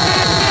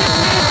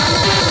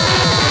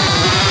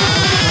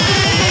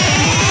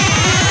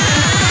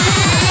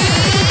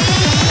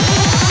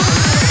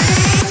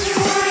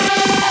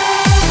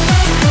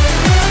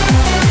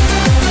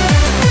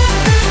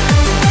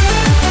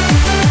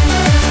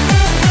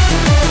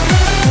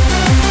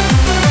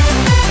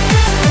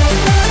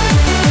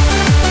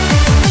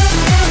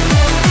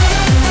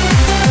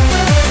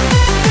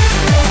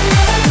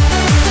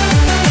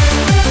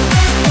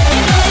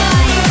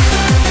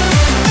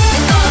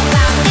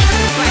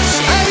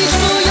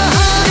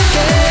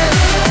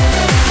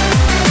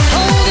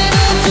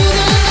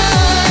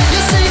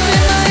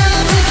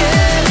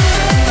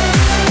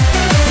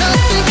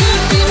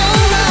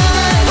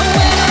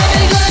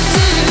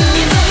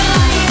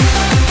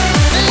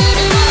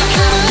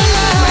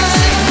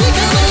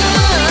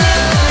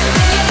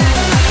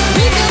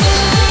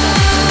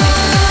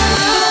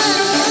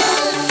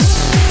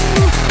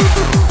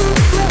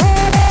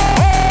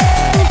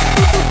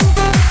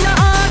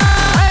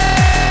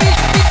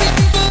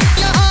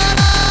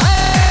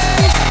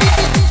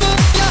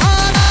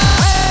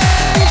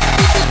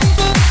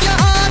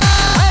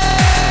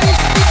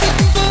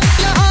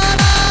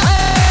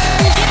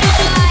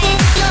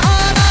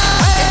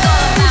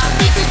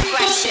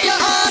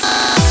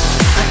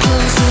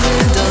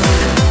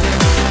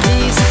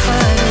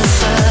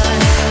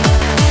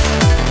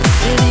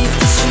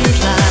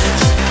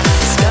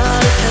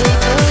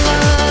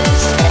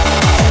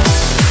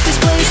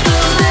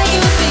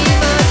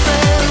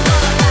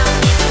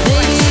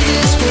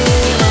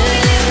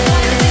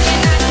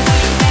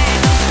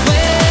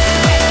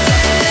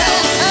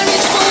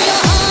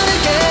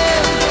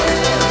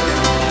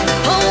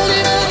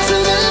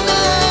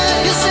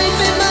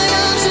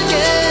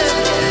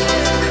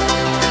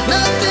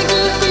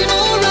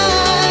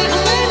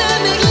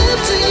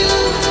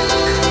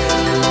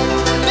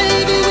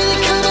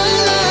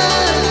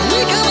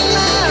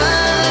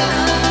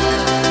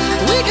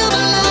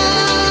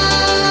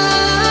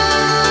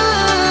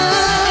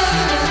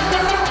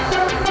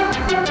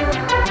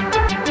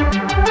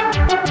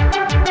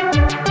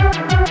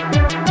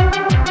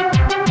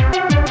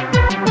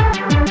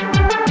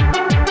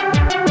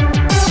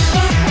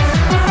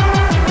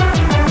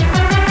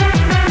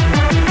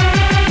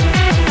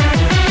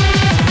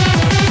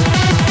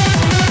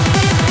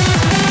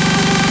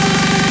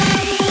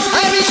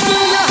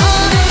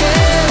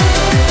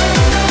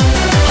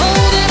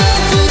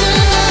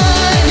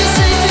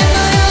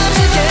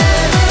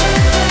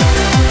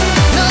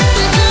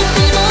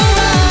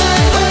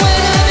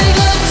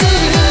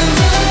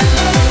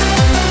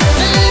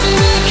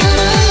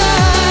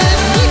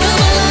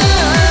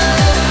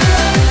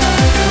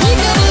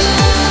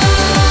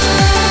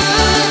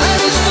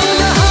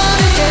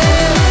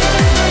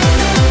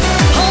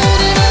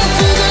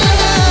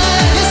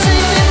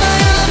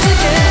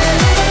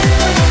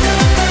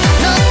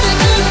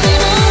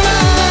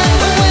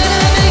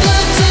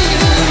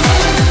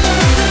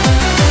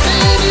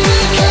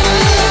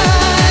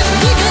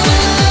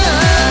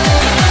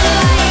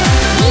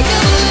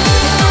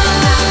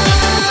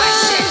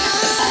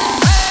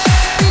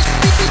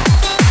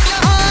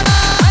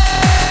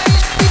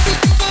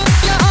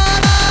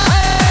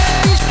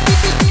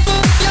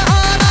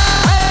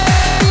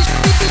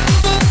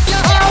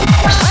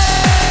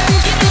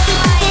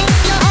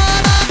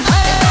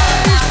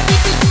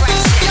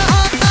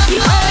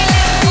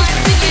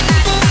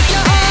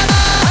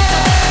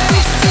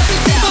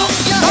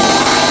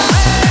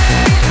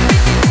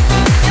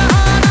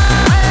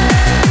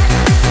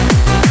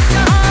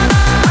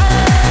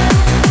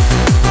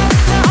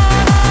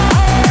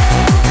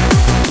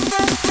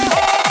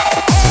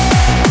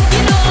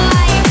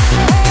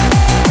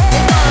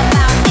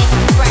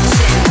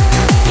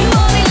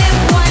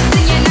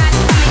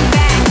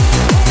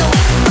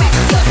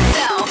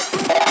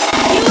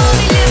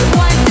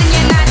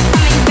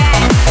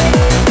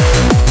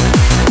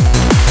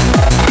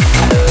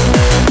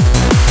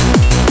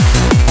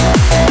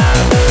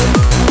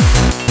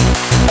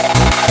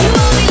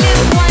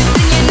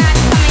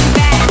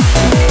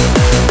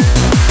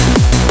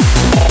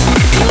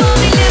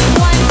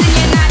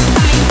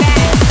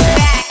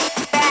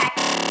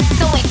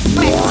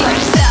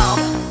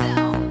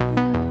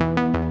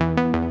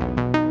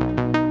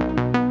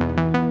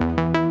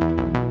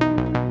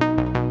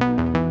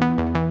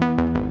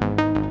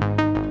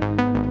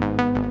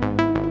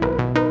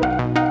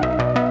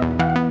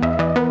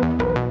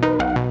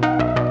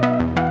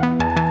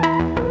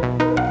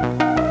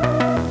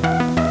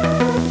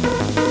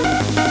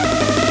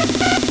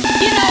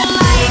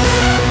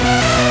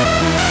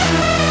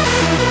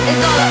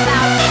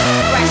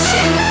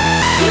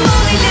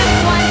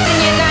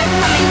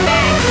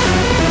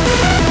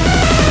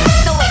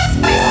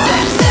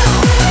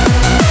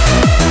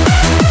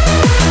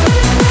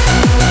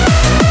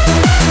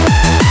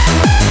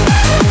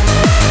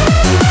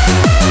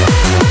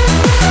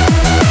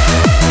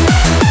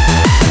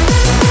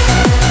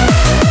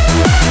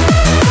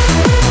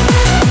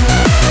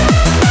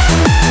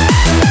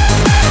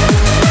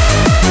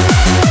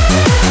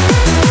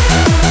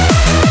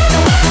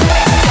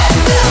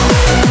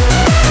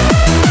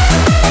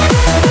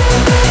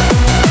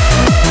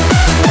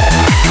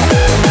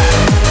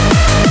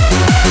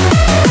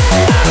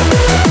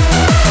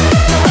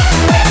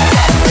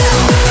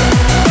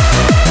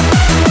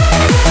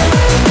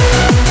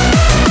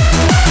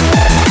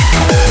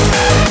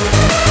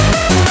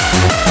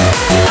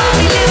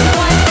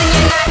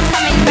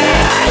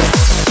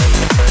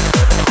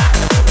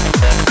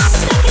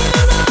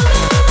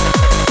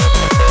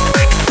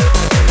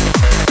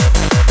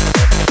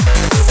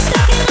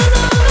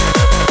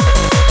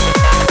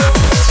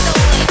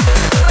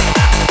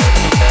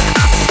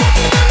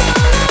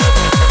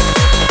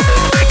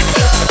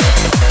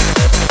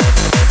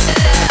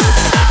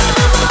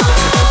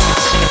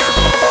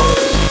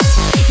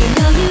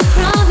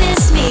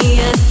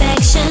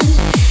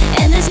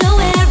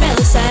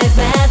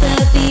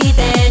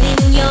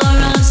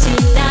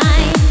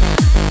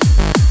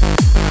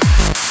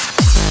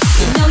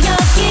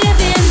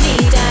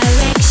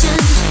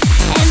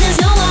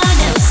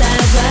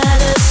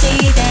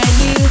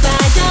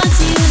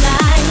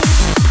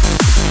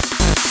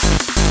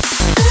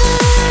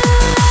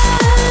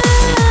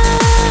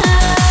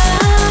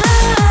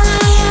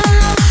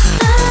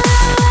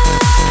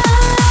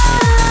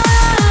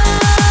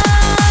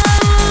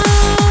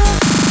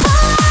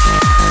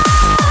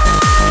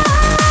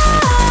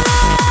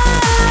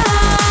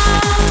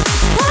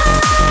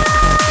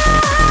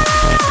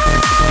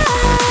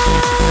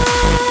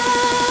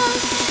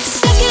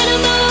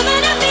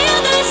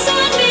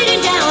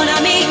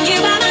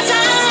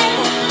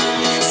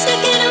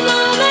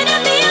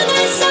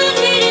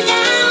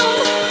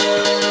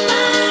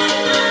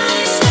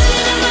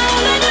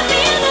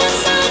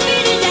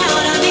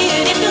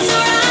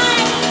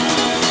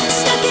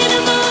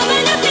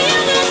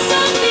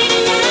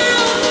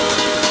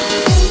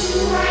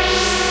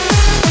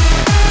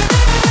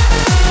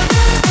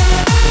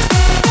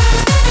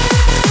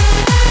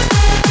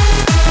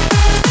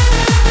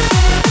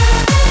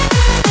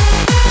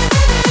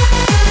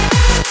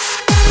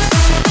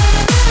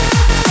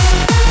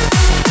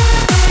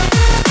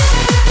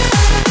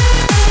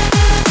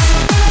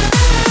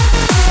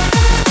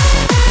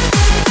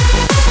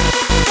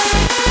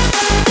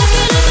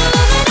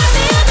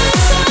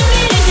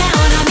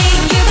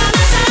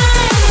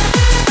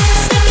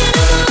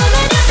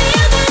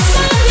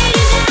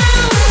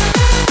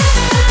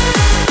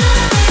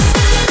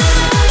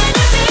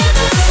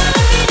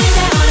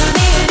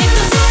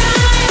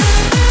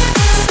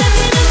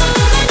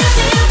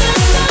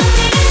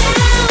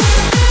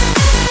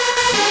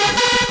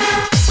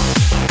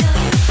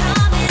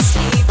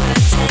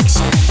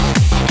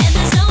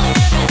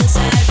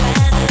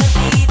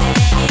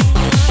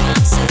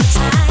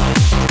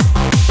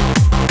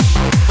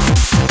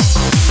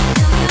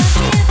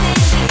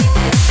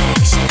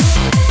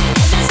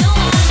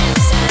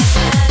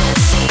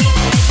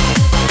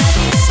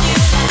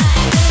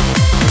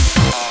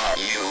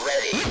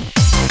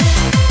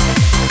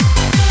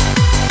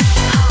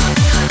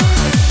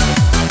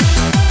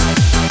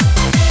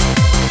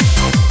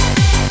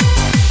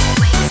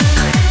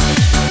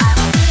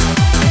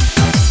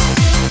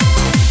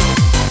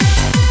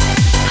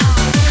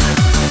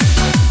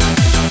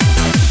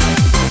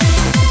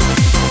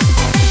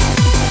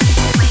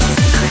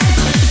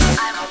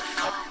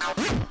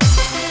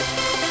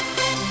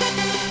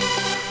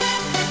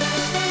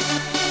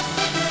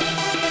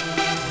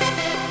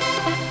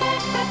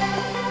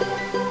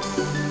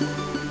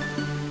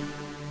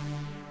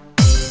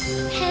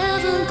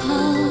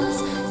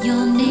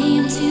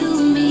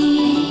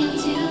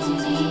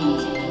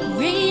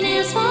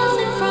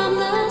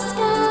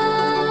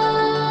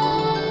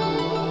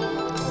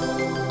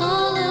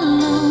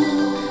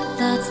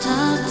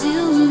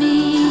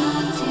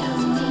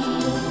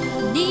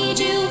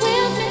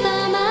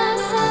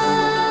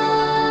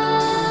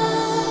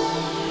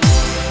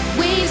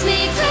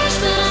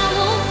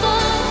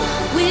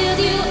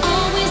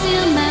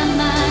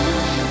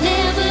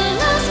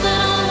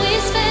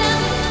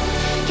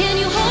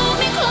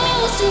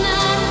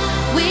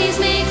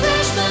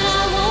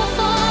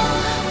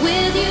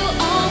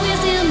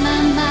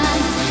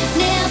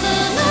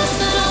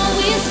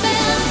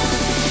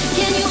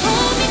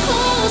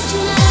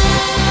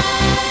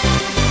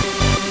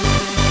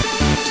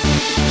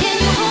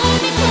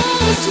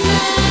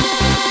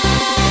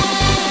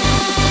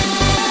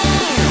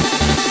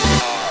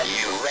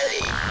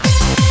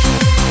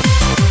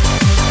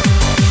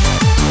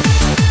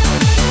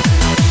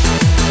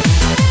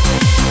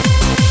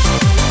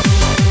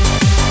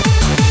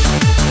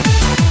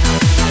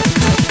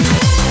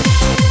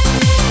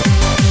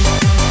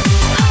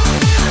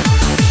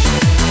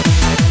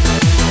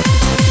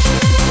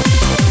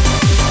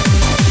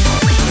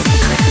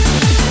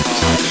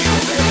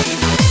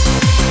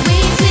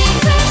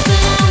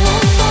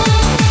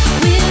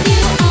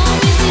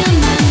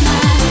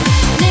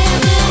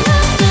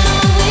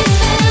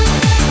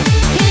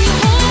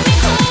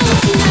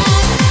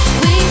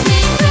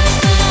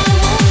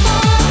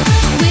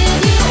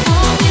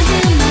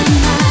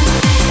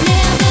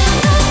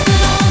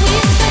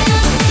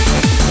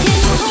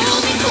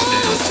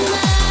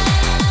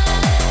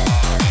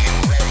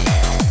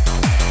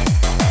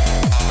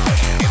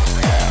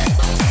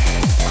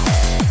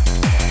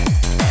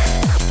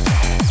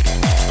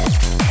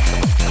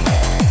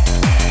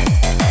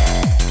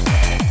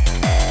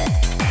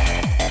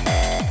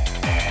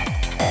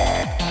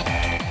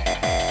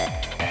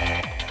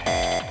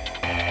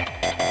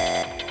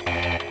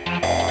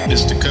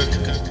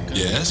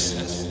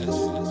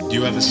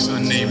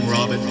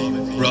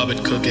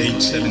 Robert Cook,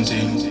 age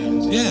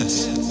 17.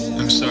 Yes.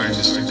 I'm sorry,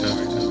 Mr.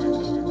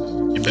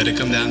 Cook. You better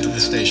come down to the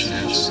station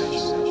house.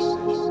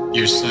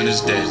 Your son is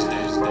dead.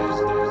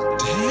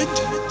 Dead?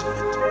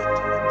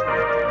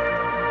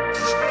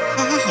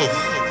 How?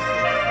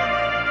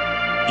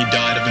 He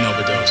died of an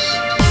overdose.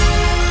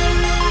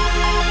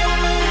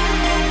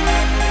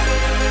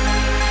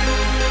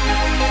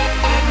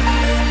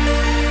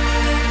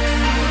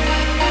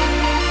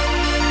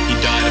 He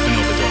died of an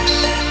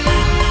overdose.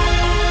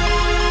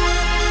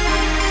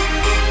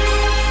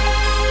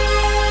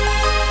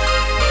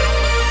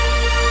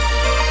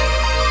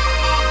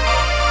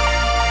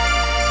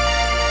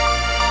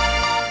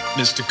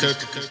 Mr. Cook,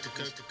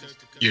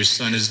 your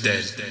son is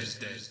dead.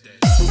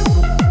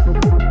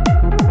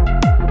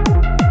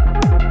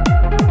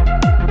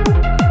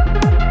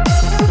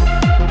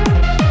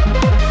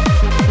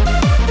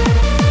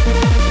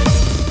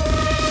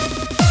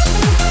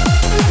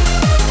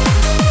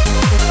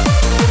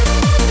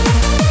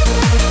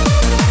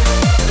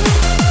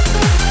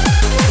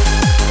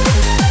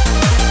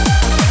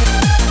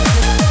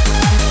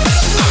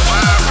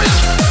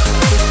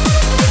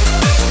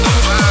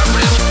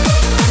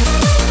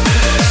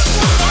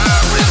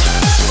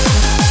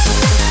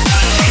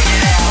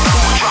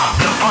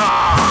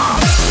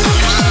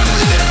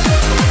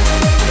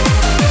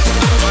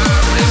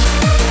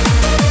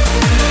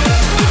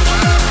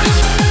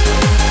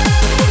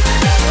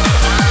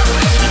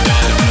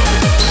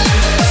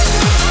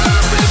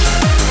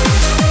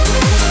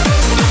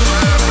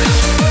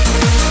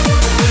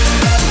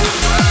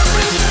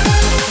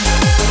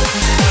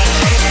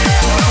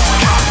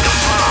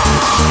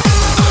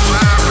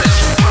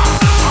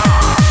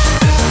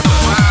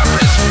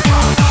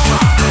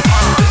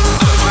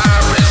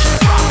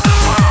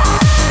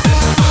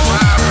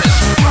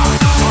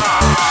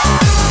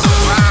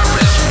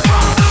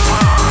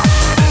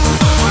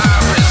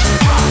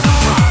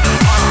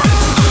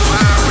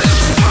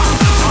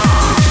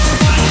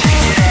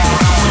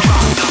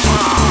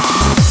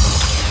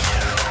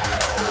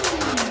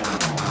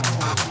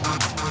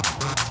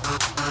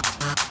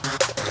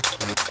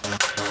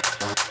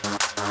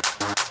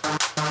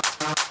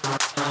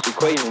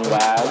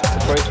 Equation-wise, the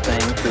first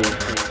thing to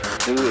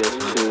do is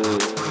to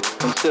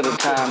consider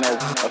time as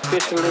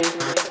officially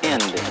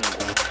ending.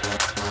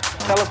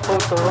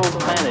 Teleport the whole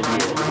planet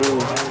here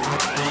through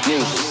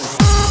music.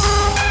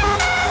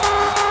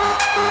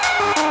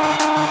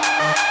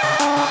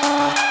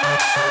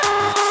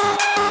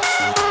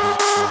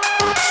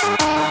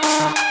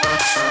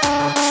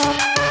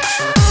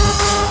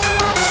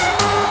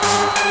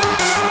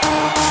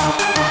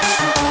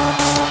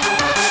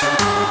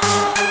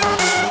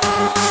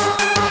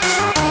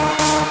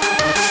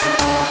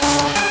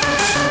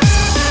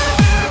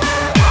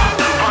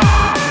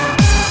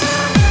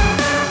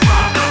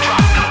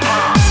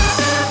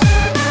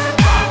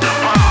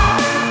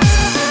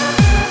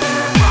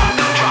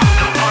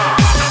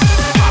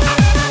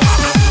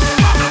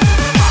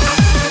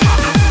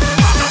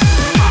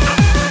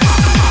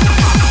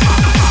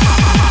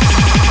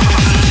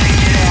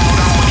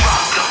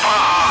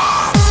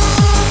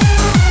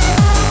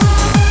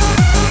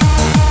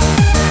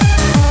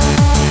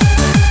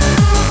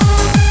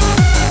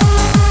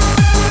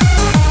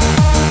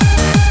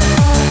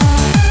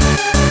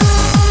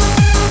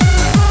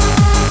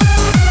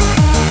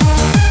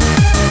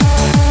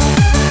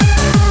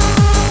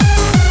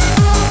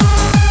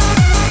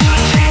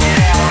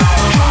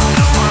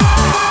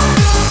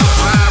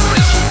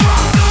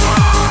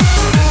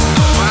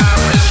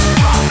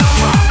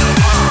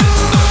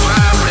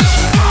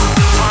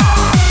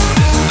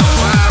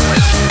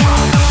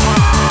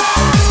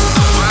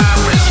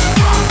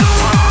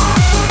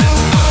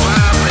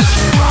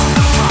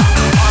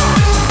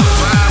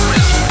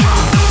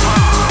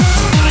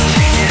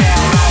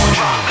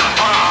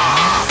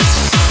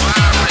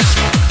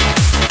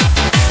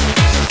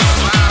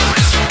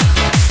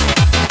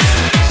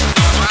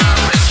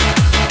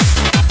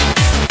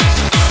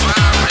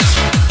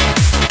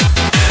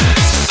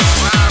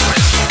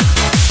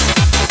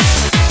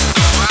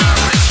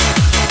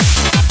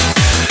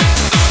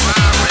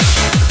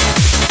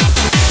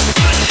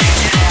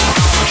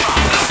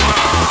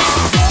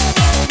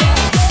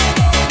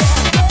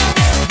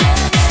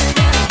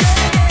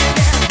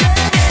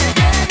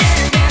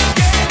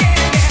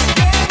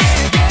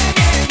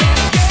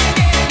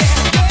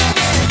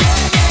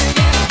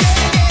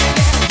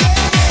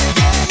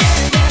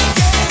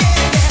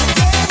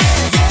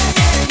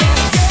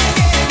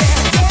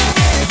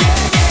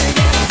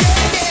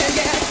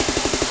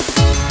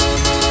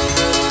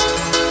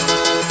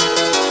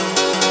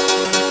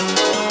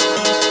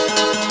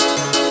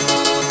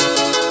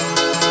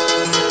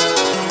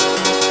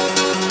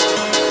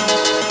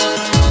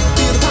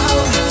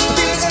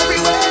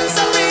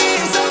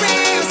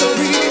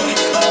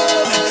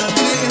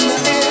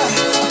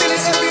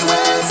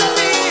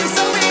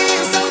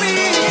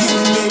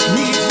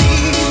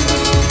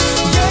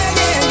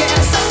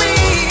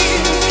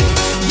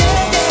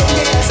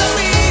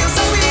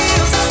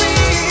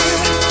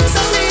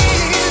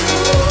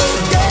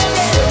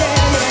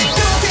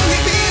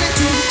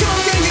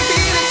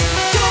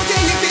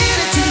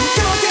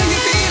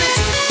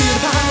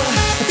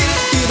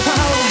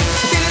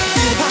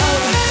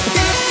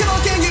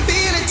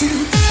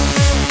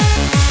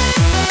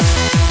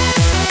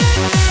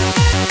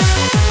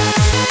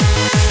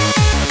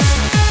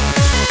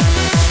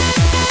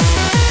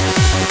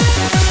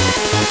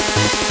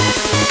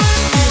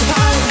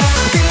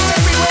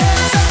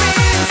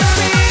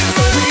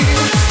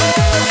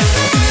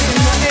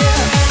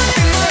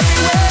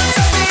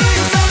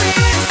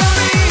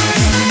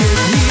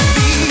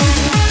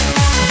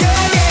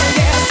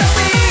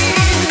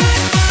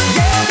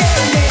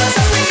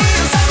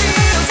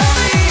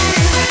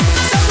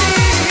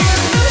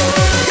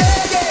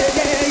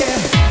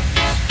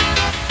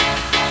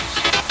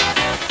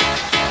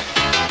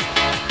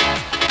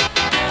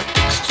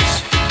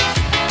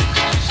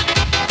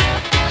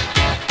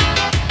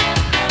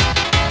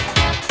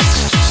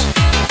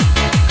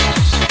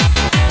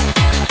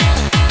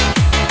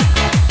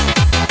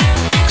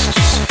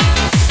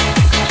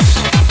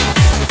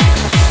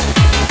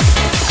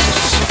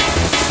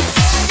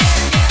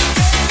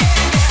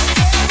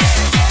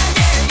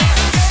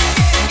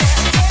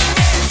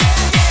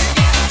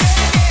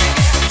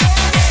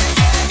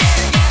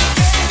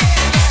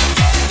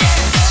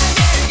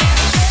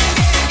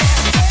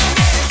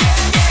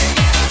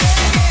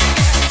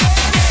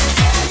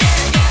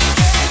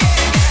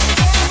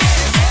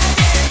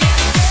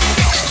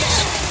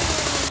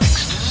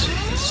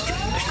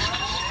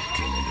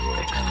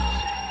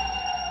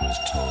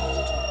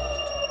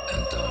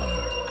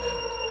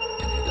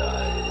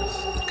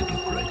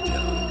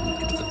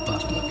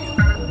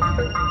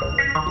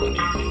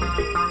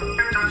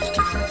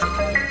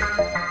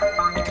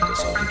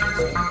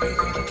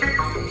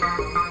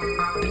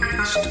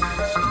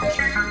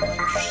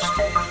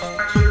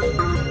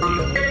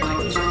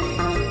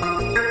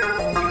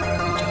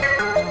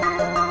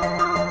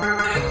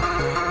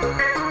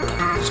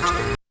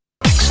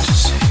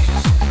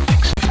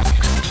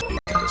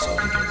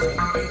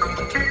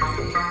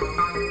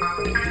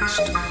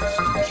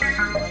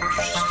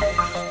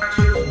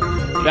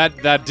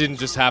 That didn't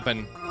just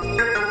happen.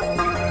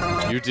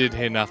 You did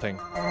hear nothing.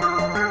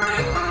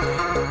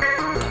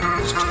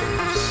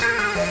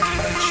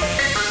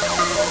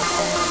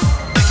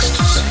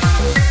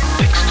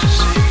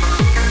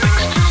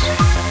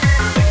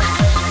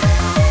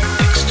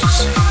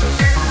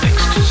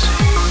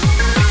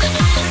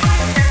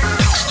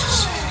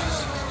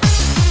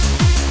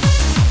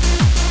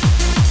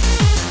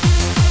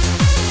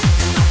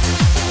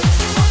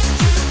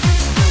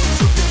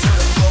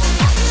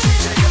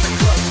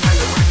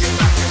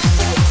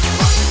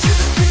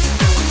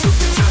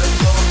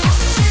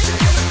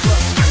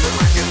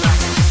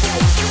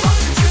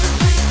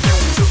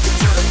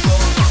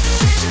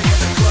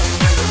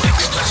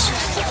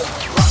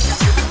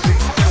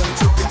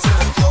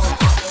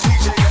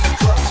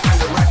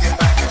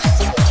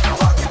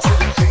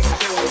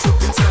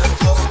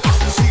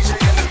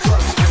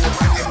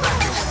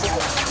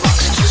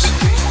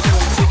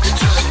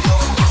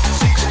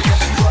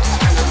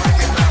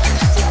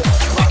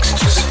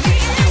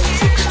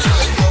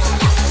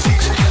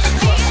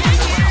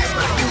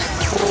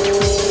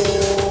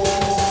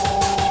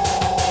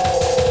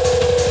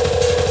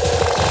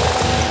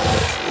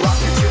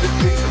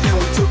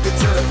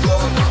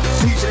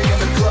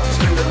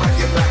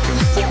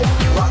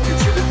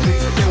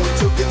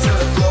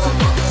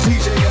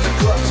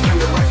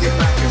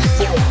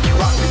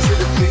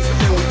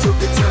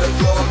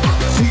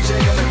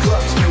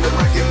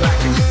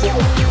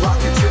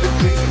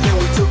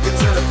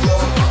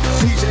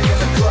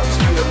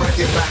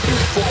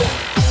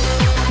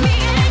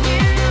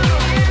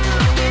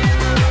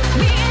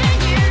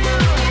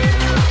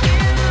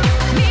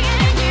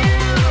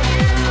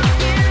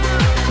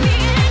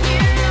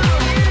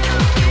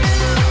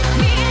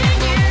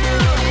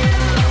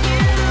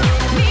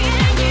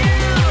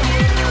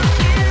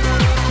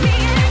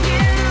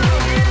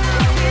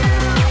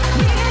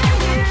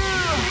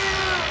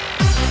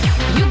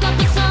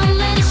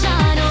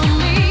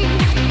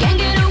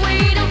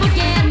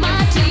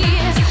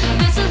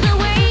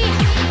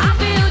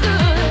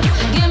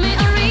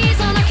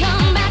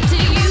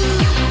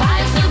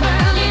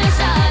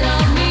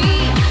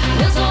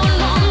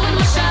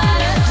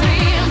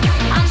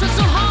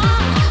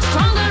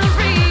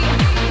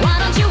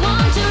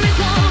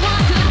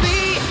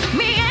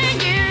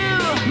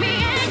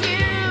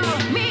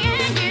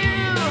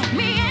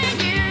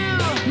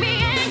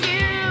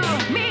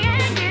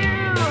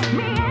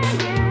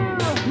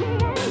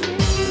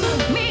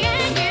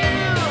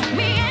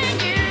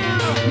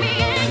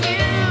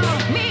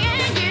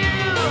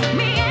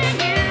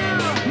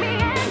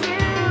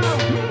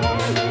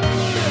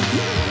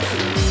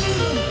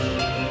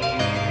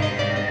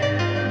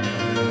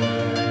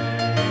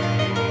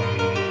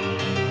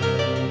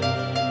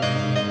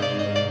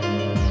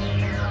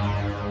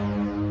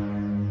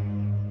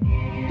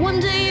 One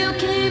day you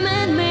came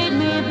and made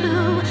me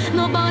blue.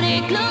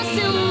 Nobody close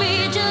to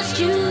me, just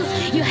you.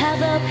 You have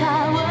the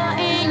power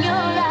in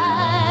your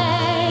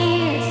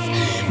eyes.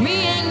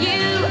 Me and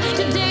you,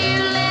 today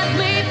you left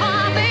me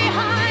far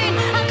behind.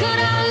 How could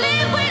I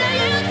live without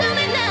you? Tell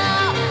me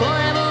now.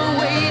 Forever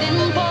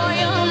waiting for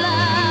your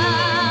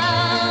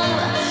love.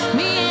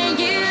 Me and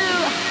you.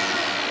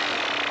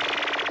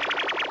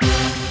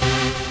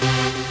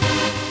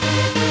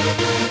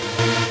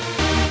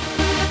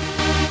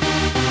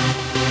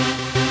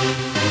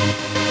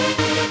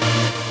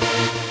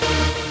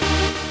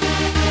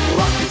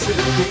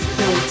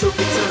 Took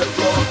it to the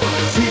floor.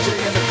 CJ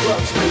in the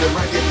club, spinning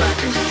right it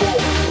back and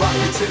forth. Rock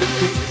it to the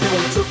beat, then we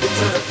took it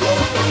to the floor.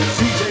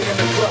 CJ in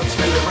the club,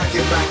 spinning right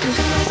it back and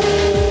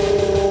forth.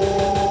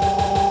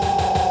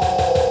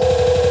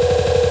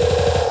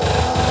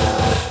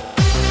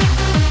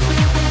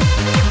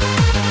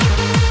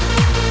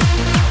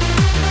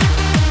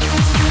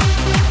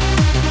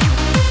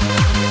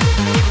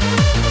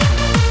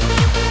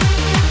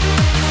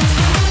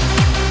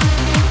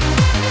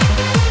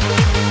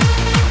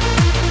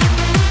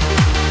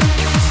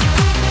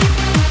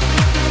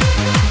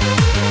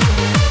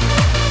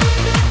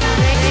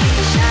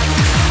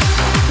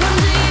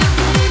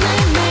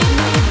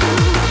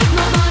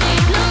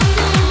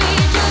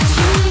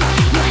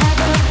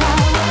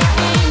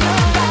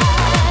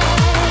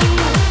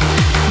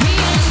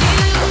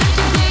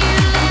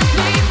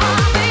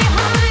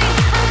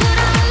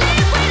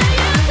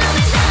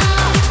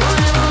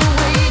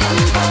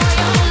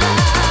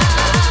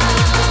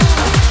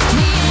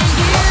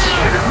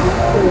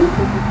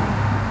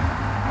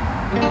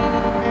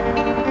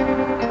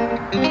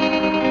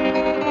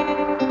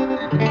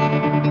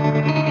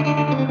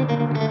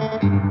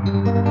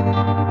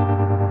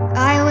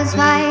 I was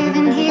 5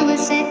 and he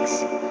was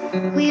 6.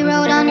 We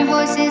rode on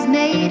horses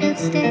made of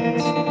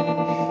sticks.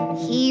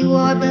 He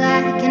wore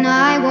black and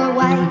I wore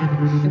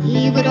white.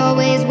 He would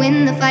always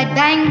win the fight.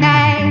 Bang,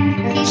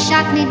 bang. He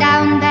shot me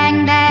down.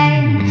 Bang,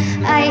 bang.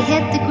 I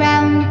hit the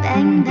ground.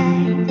 Bang,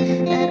 bang.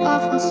 That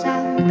awful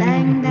sound.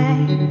 Bang,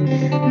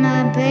 bang.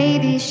 My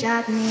baby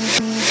shot me.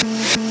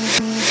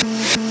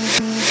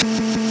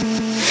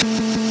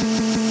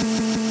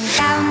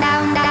 Down,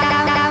 down, down,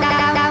 down, down,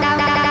 down, down,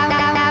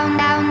 down, down,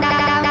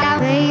 down, down.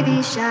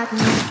 Baby shot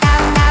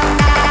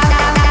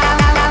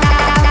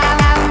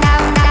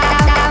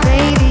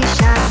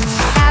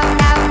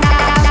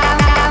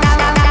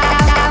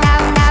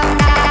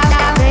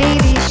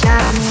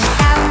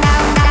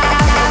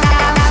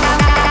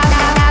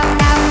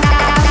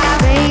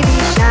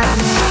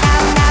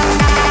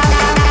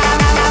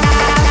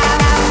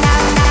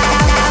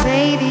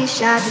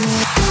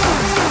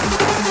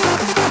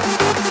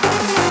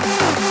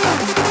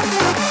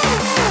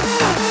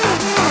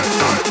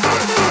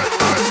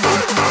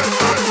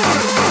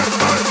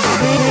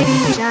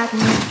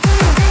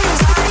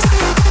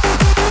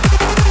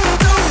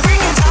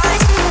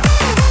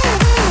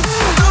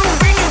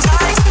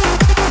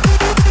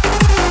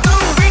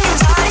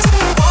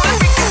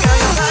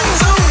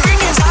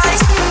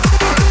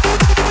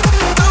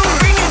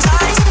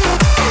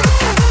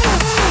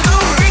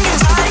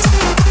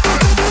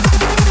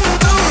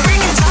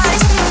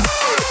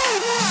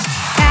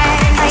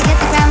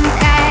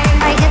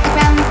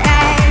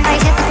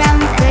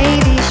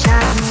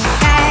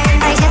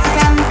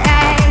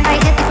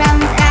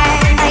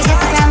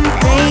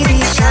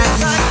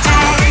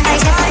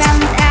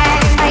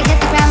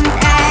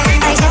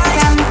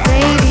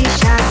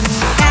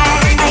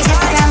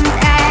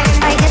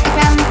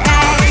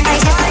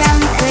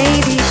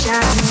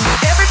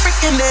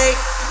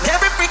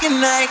freaking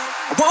night.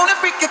 I wanna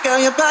freak you, girl,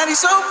 your body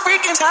so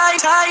freaking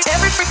tight, tight.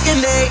 Every freaking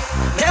day,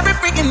 every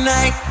freaking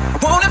night. I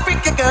wanna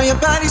freak you, girl,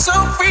 your body so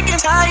freaking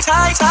tight,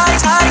 tight,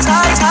 tight, tight,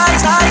 tight, tight,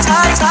 tight,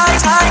 tight,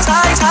 tight, tight,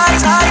 tight, tight,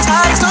 tight,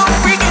 tight, so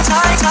freaking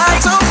tight,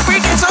 tight, so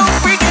freaking, so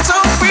freaking, so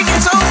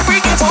freaking, so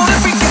freaking.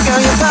 Wanna freak you, girl,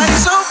 your body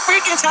so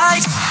freaking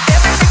tight.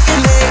 Every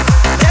freaking day,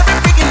 every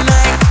freaking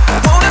night.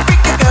 I wanna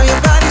freak you, girl,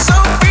 your body so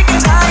freaking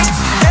tight.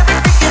 Every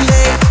freaking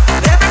day,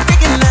 every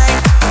freaking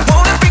night. I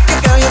wanna freak you,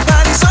 girl, your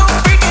body so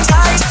freaking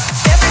tight.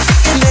 Every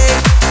freaking day,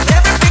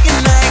 every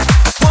freaking night.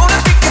 I wanna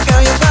freak you,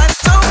 girl, your body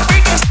so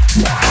freaking.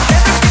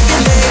 Every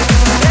freaking day,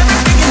 every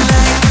freaking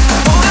night. I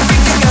wanna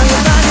freak you, girl,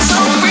 your body so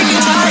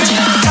freaking tight.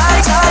 Tight,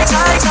 tight,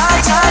 tight,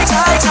 tight, tight,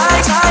 tight,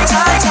 tight,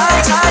 tight, tight, tight,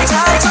 tight,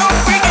 tight, so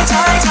freaking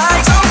tight,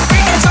 tight, so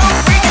freaking,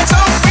 so freaking, so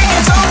freaking, so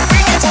freaking.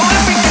 Wanna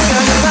freak you,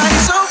 girl, your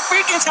body so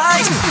freaking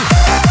tight.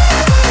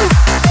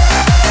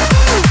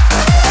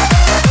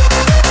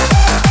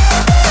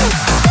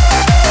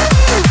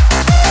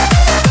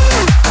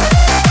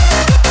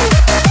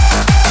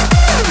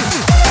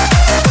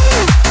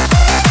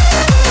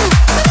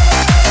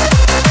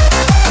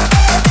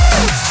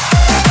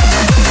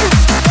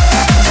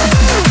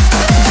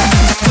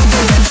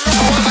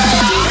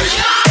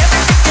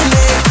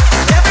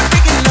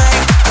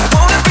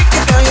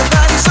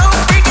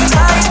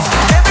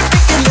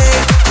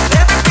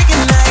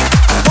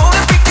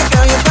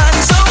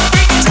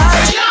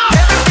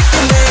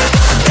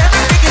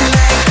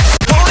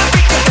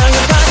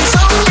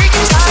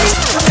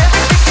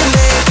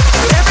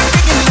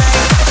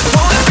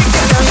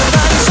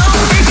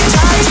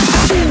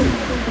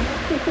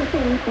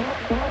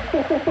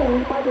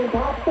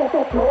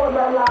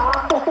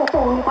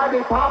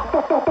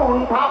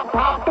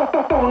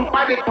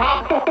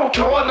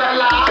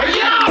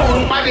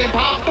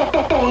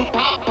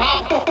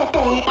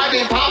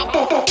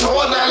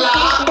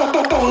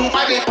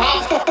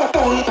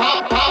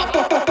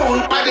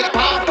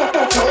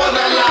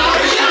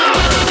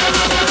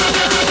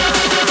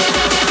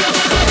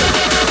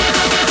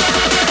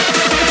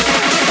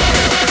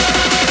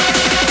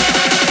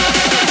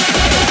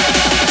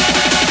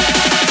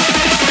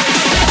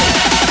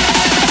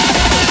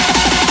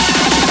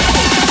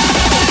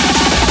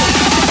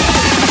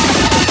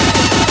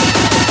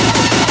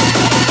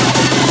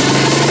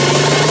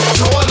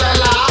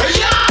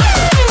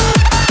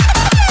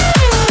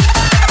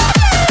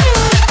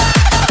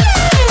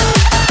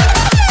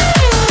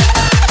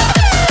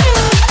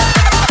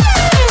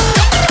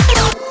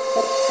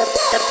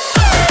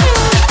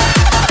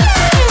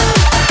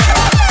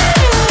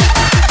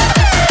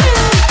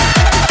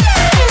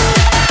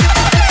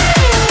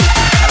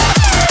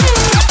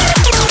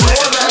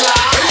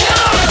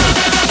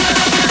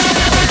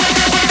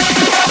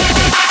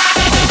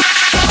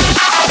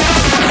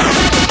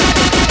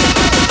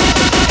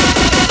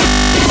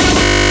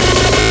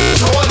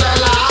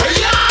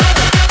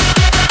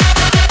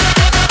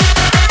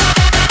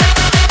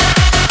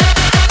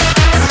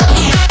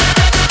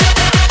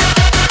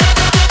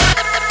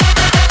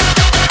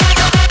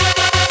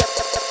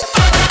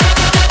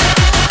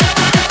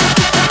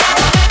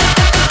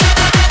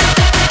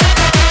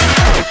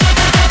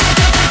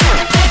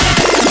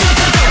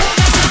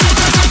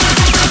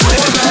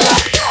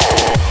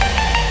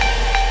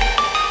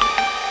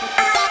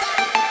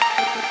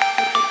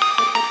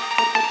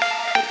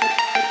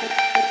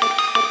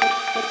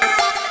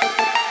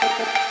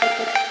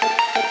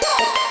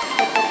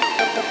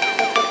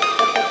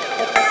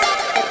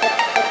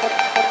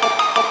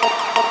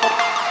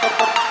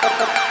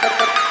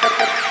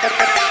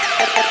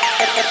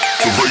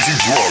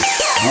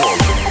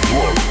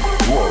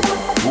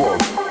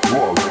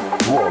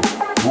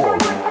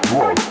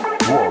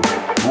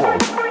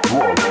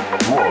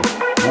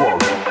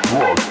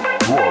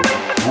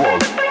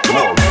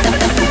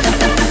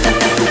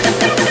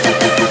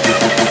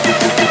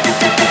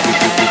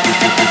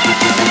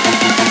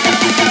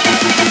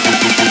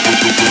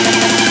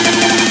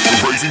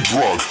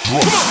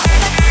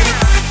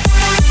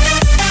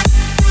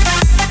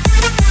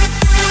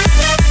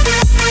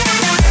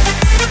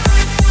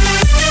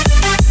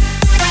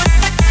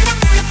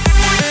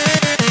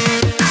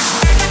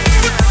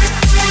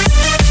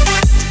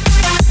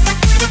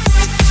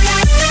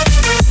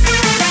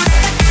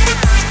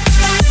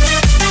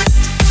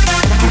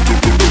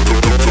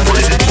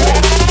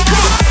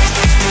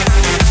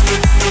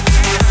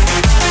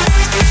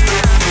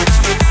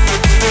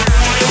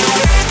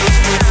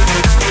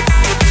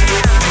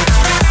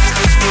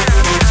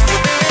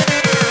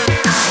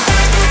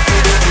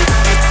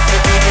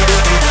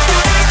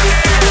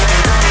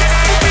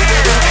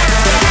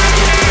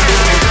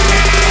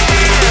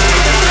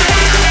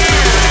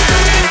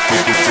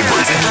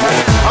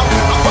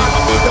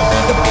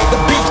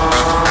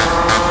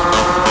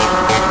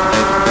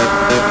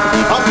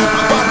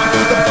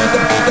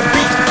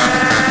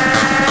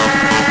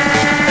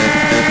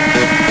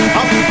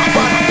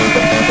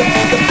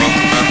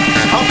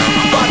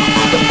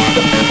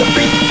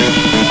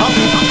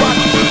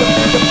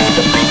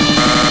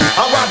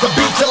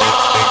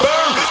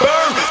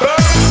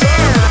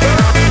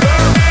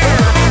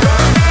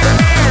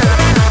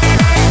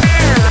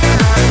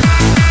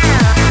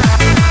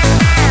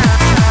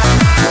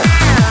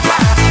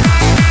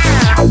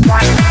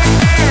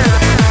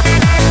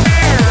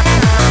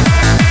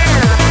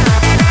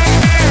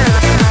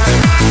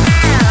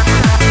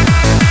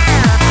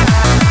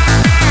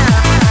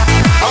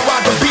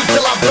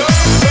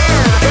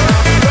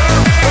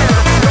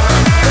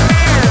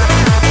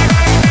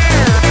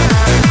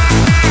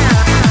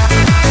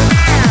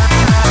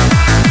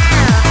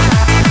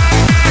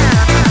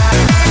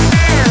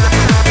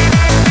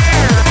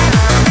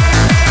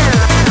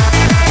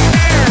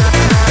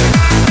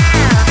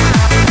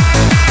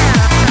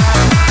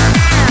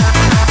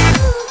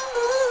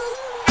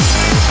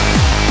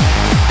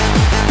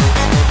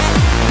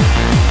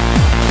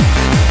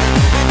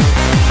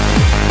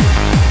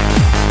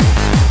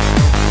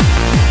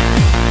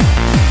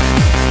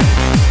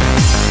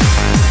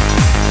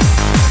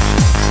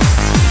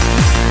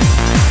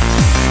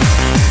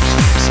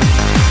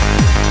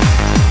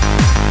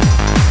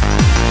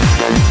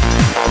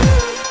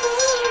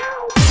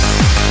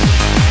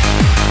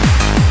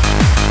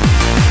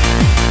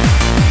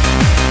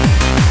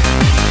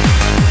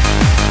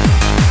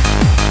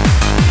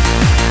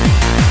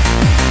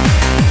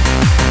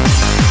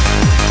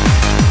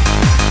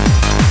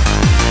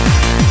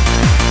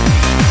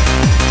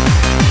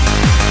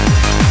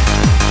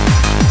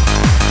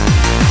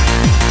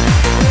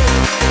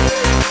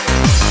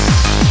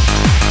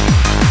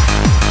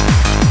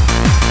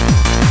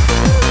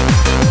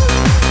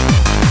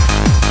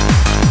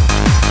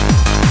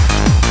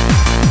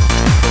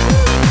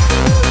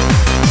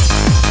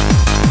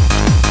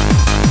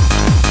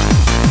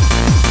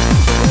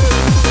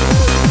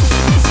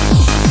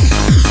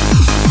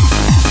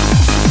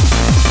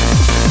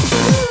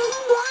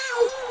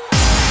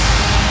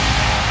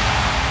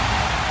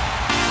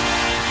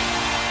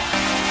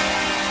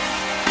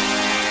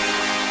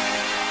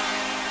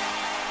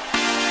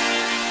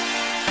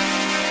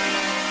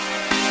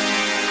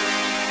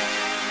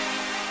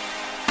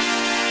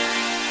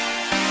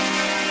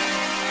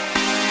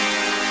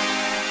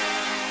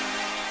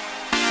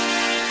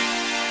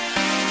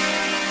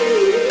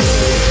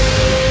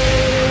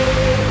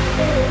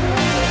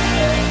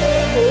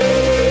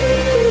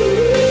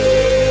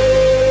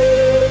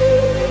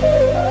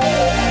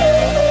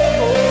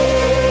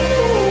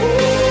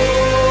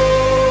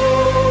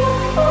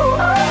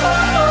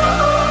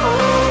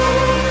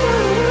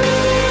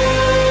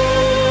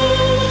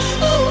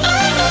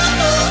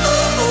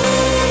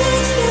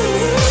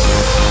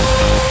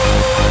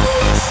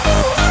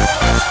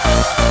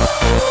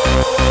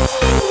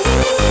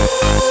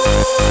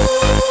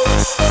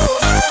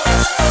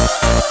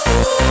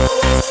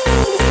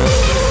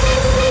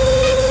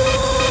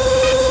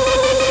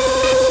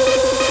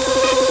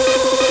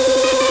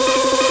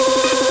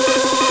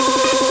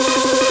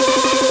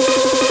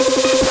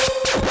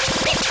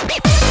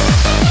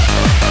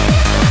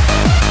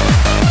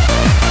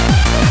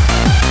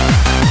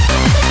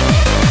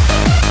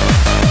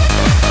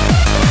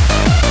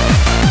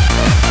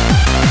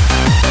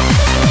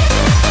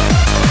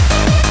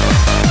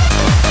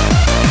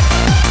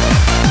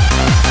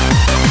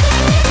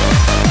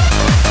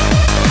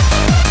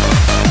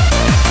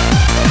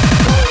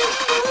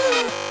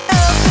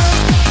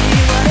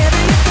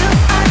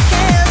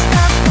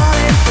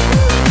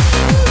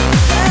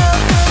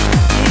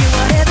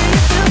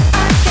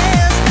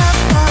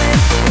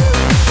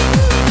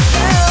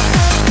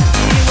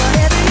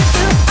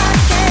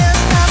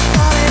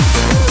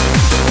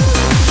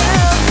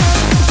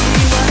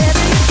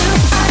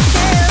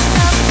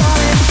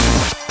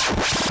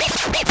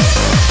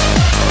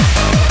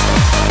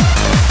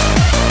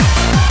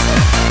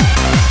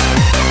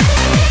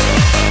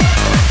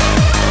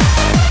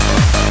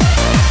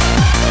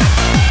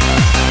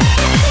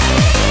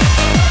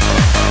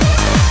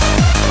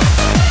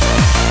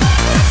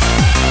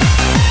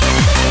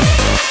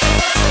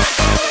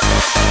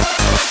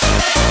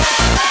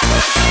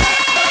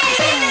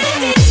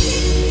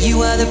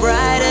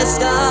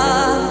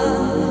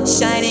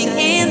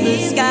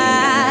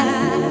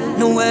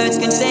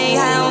 words can say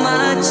how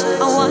much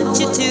I want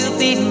you to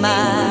be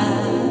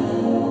mine.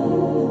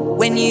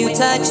 When you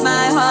touch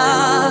my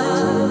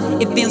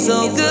heart, it feels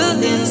so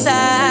good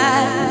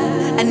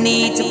inside. I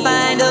need to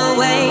find a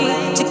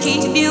way to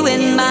keep you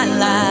in my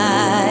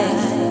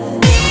life.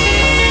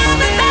 Feel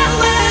the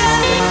power,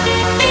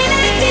 feel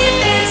it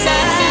deep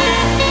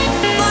inside.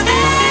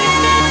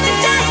 Forever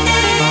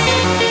shining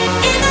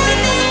in the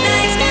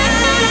midnight sky.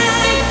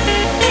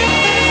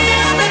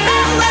 Feel the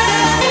power,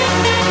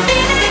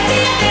 feel it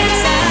deep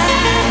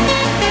inside.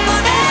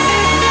 Forever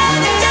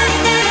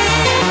shining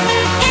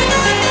in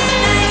the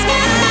midnight sky.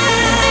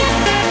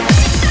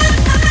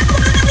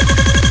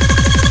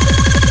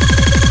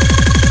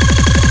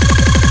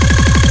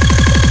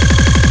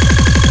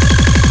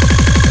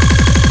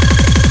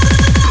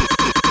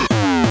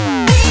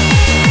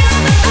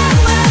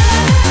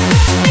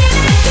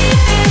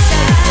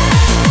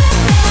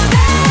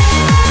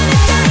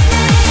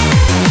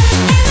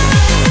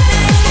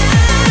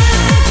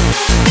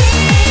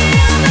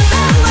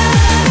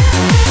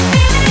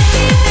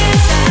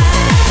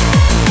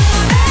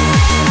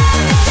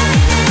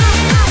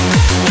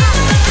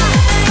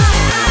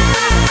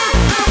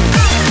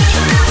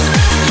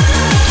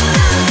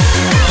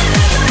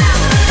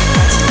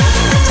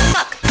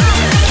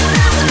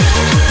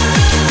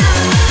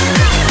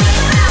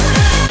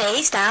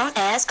 Face down,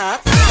 ass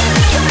up.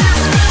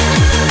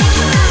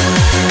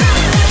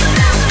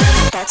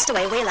 That's the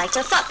way we like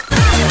to fuck.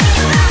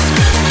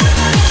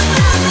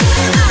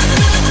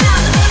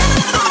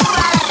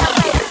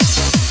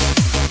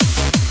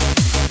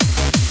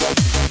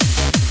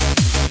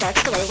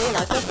 That's the way we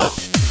like to fuck.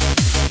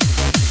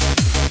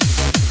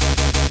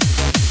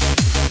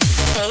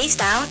 Face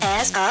down,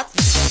 ass up.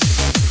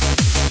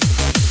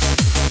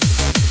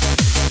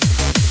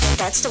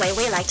 That's the way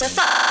we like to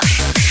fuck.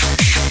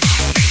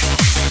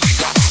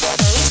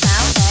 Face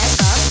down, ass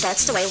up.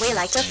 That's the way we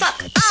like to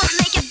fuck.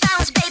 Make it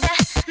bounce, baby.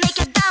 Make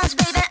it bounce,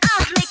 baby.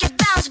 Make it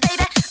bounce,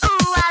 baby.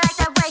 Ooh, I like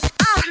that way.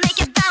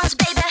 Make it bounce,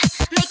 baby.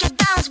 Make it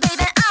bounce,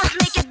 baby.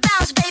 Make it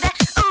bounce, baby.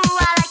 Ooh,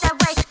 I like that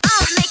way.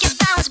 Make it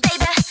bounce,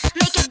 baby.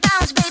 Make it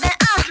bounce, baby.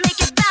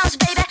 Make it bounce,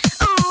 baby.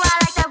 Ooh, I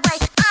like that way.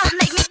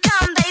 Make me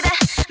come, baby.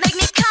 Make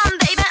me come,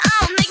 baby.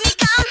 Make me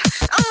come.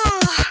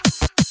 Ooh.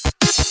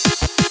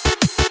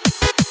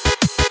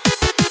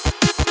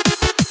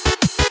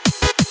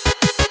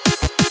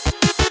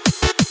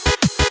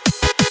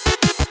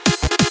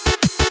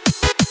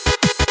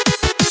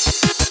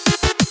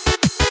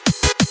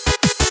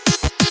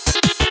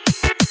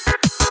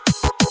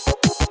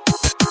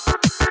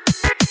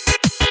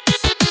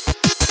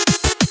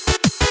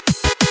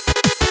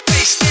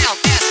 Face down,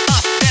 ass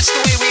up, that's the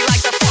way we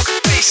like to fuck.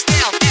 Face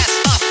down, ass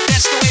up,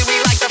 that's the way we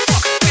like to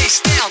fuck. Face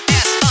down,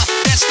 ass up,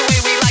 that's the way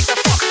we like to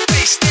fuck.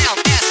 Face down,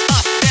 ass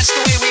up, that's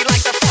the way we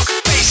like to fuck.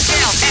 Face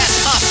down, ass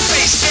up,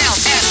 face down,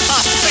 ass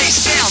up,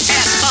 face down,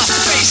 ass up,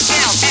 face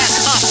down, ass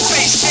up,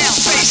 face down,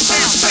 face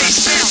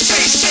down,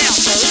 face down,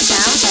 face down. Face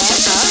down,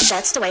 ass up.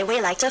 That's the way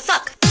we like to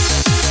fuck.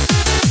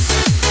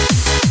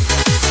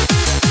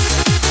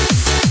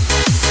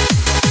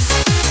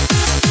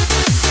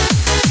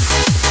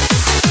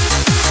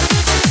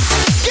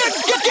 Get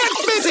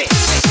busy.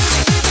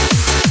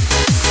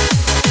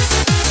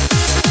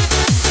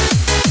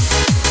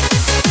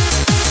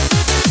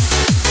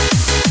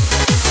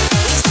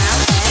 Face down,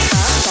 ass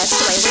up. That's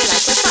the way we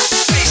like to fuck.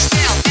 Face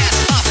down, ass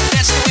up,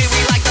 that's the way we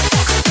like to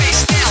fuck.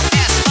 Face down,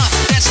 ass up,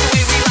 that's the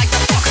way we like to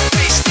fuck.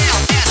 Face down,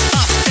 ass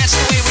up, that's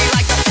the way we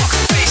like to fuck.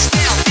 Face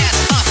down,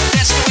 ass up,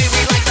 that's the way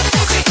we like to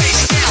fuck.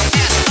 Face down,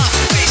 ass up,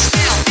 face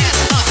down,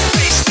 ass up,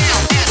 face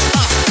down, ass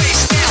up,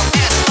 face down,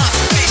 ass up,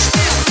 face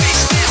down,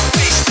 face down,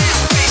 face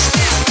down, face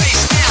down,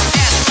 face down,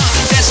 ass up.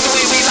 That's the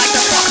way we like to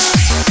fuck.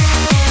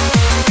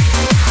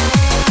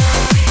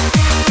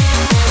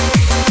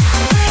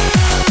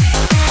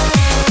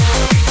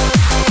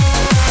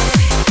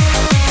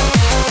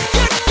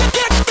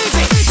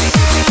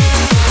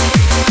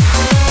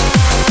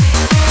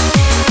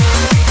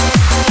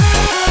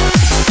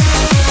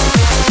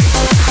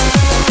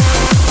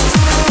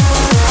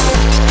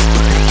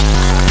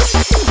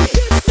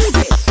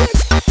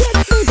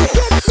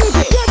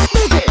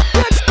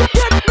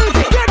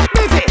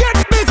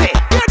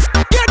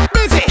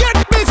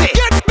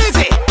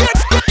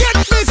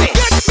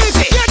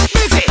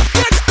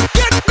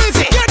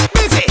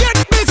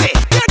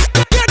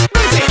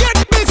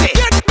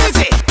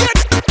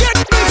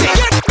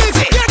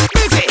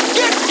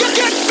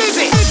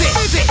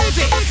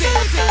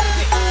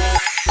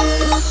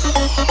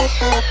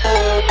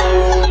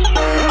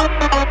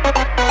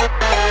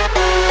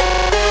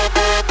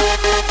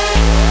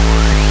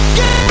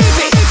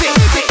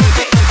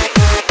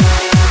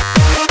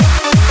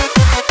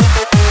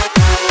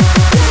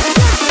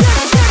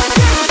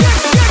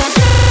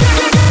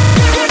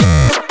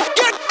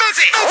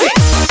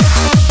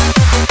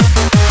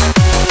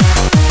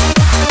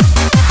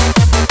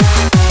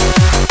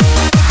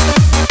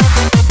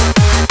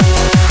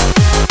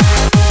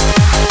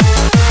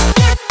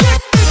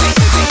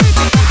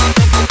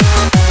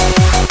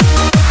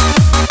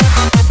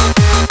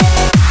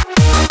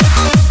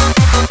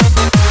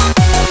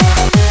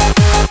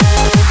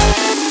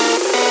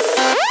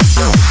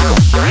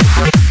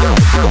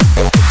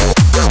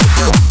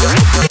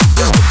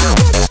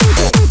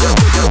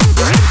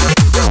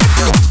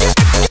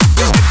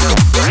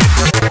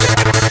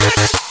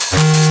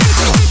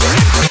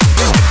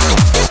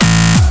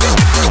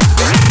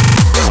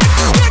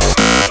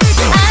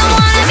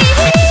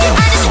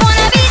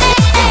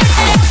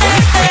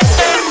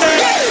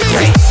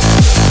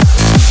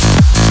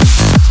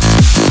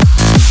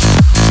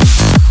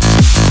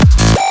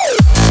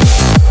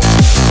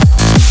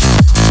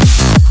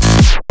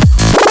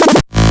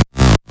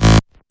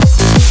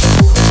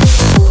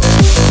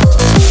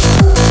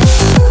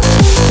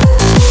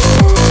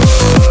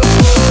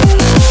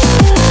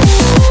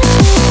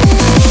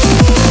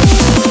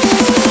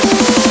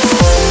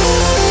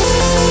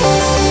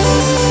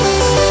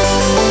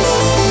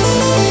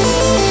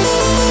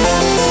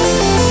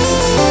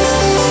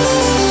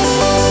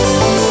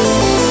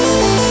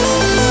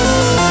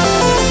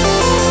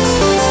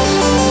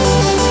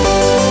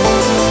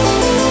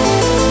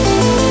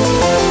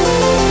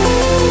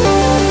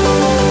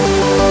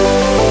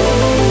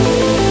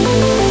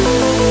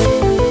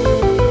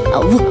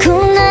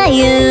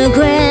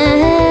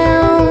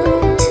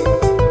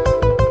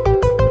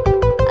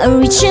 I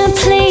reach a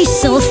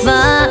place so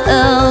far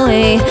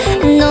away,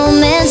 no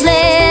man's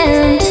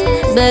land,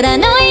 but I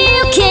know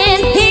you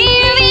can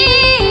hear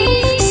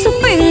me, so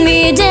bring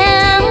me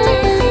down,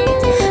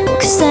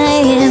 'cause I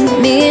am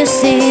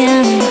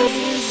missing.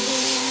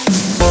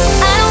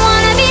 I don't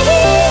wanna be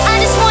here, I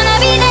just wanna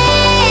be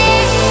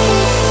there.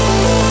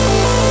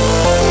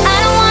 I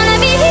don't wanna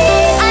be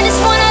here, I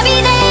just wanna be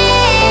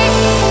there.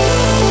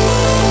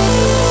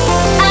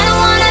 I don't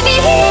wanna be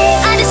here,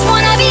 I just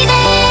wanna be there.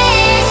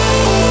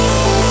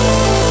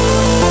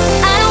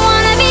 I don't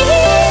wanna be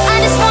here, I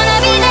just wanna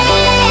be there.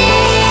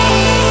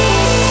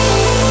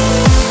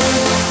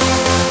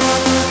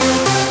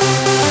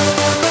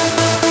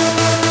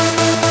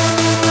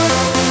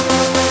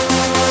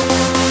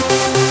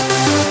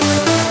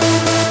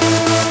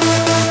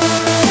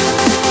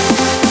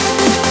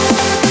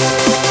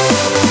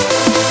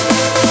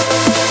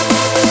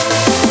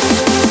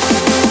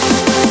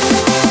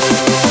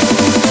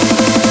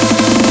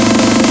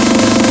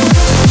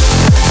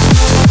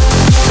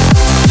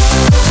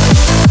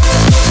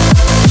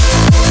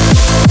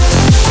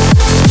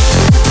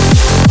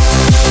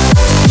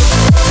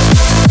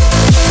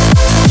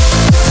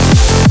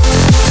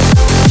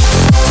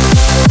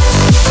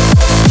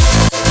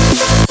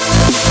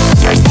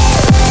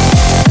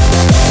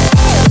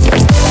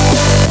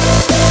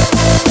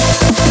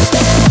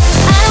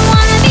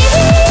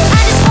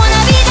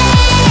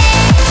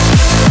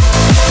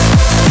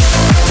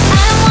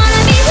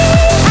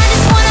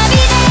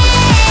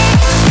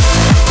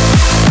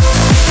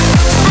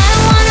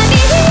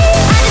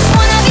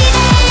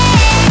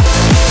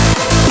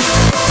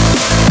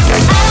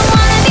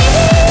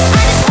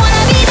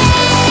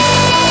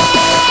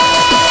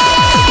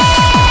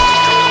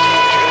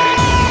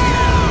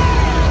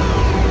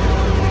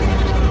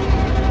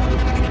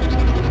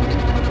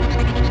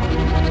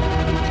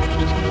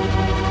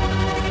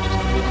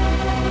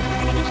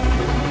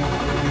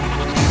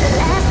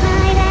 Last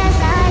night as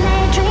I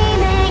lay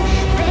dreaming,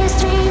 this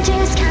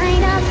strangest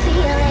kind of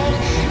feeling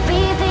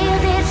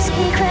revealed its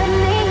secret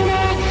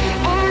meaning,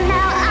 and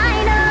now I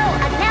know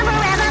I've never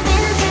ever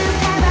been to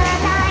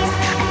paradise.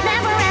 I've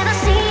never ever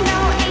seen no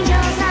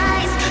angel's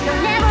eyes.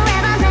 You'll never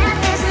ever let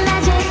this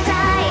magic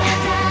die.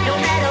 No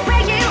matter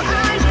where you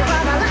are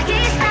the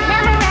lucky star.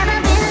 I've never ever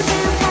been to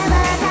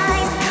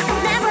paradise.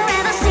 I've never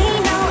ever seen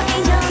no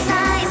angel's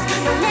eyes.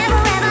 You'll never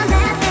ever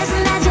let this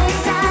magic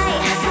die.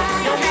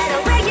 No matter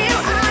where you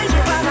are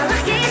the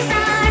lucky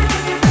star.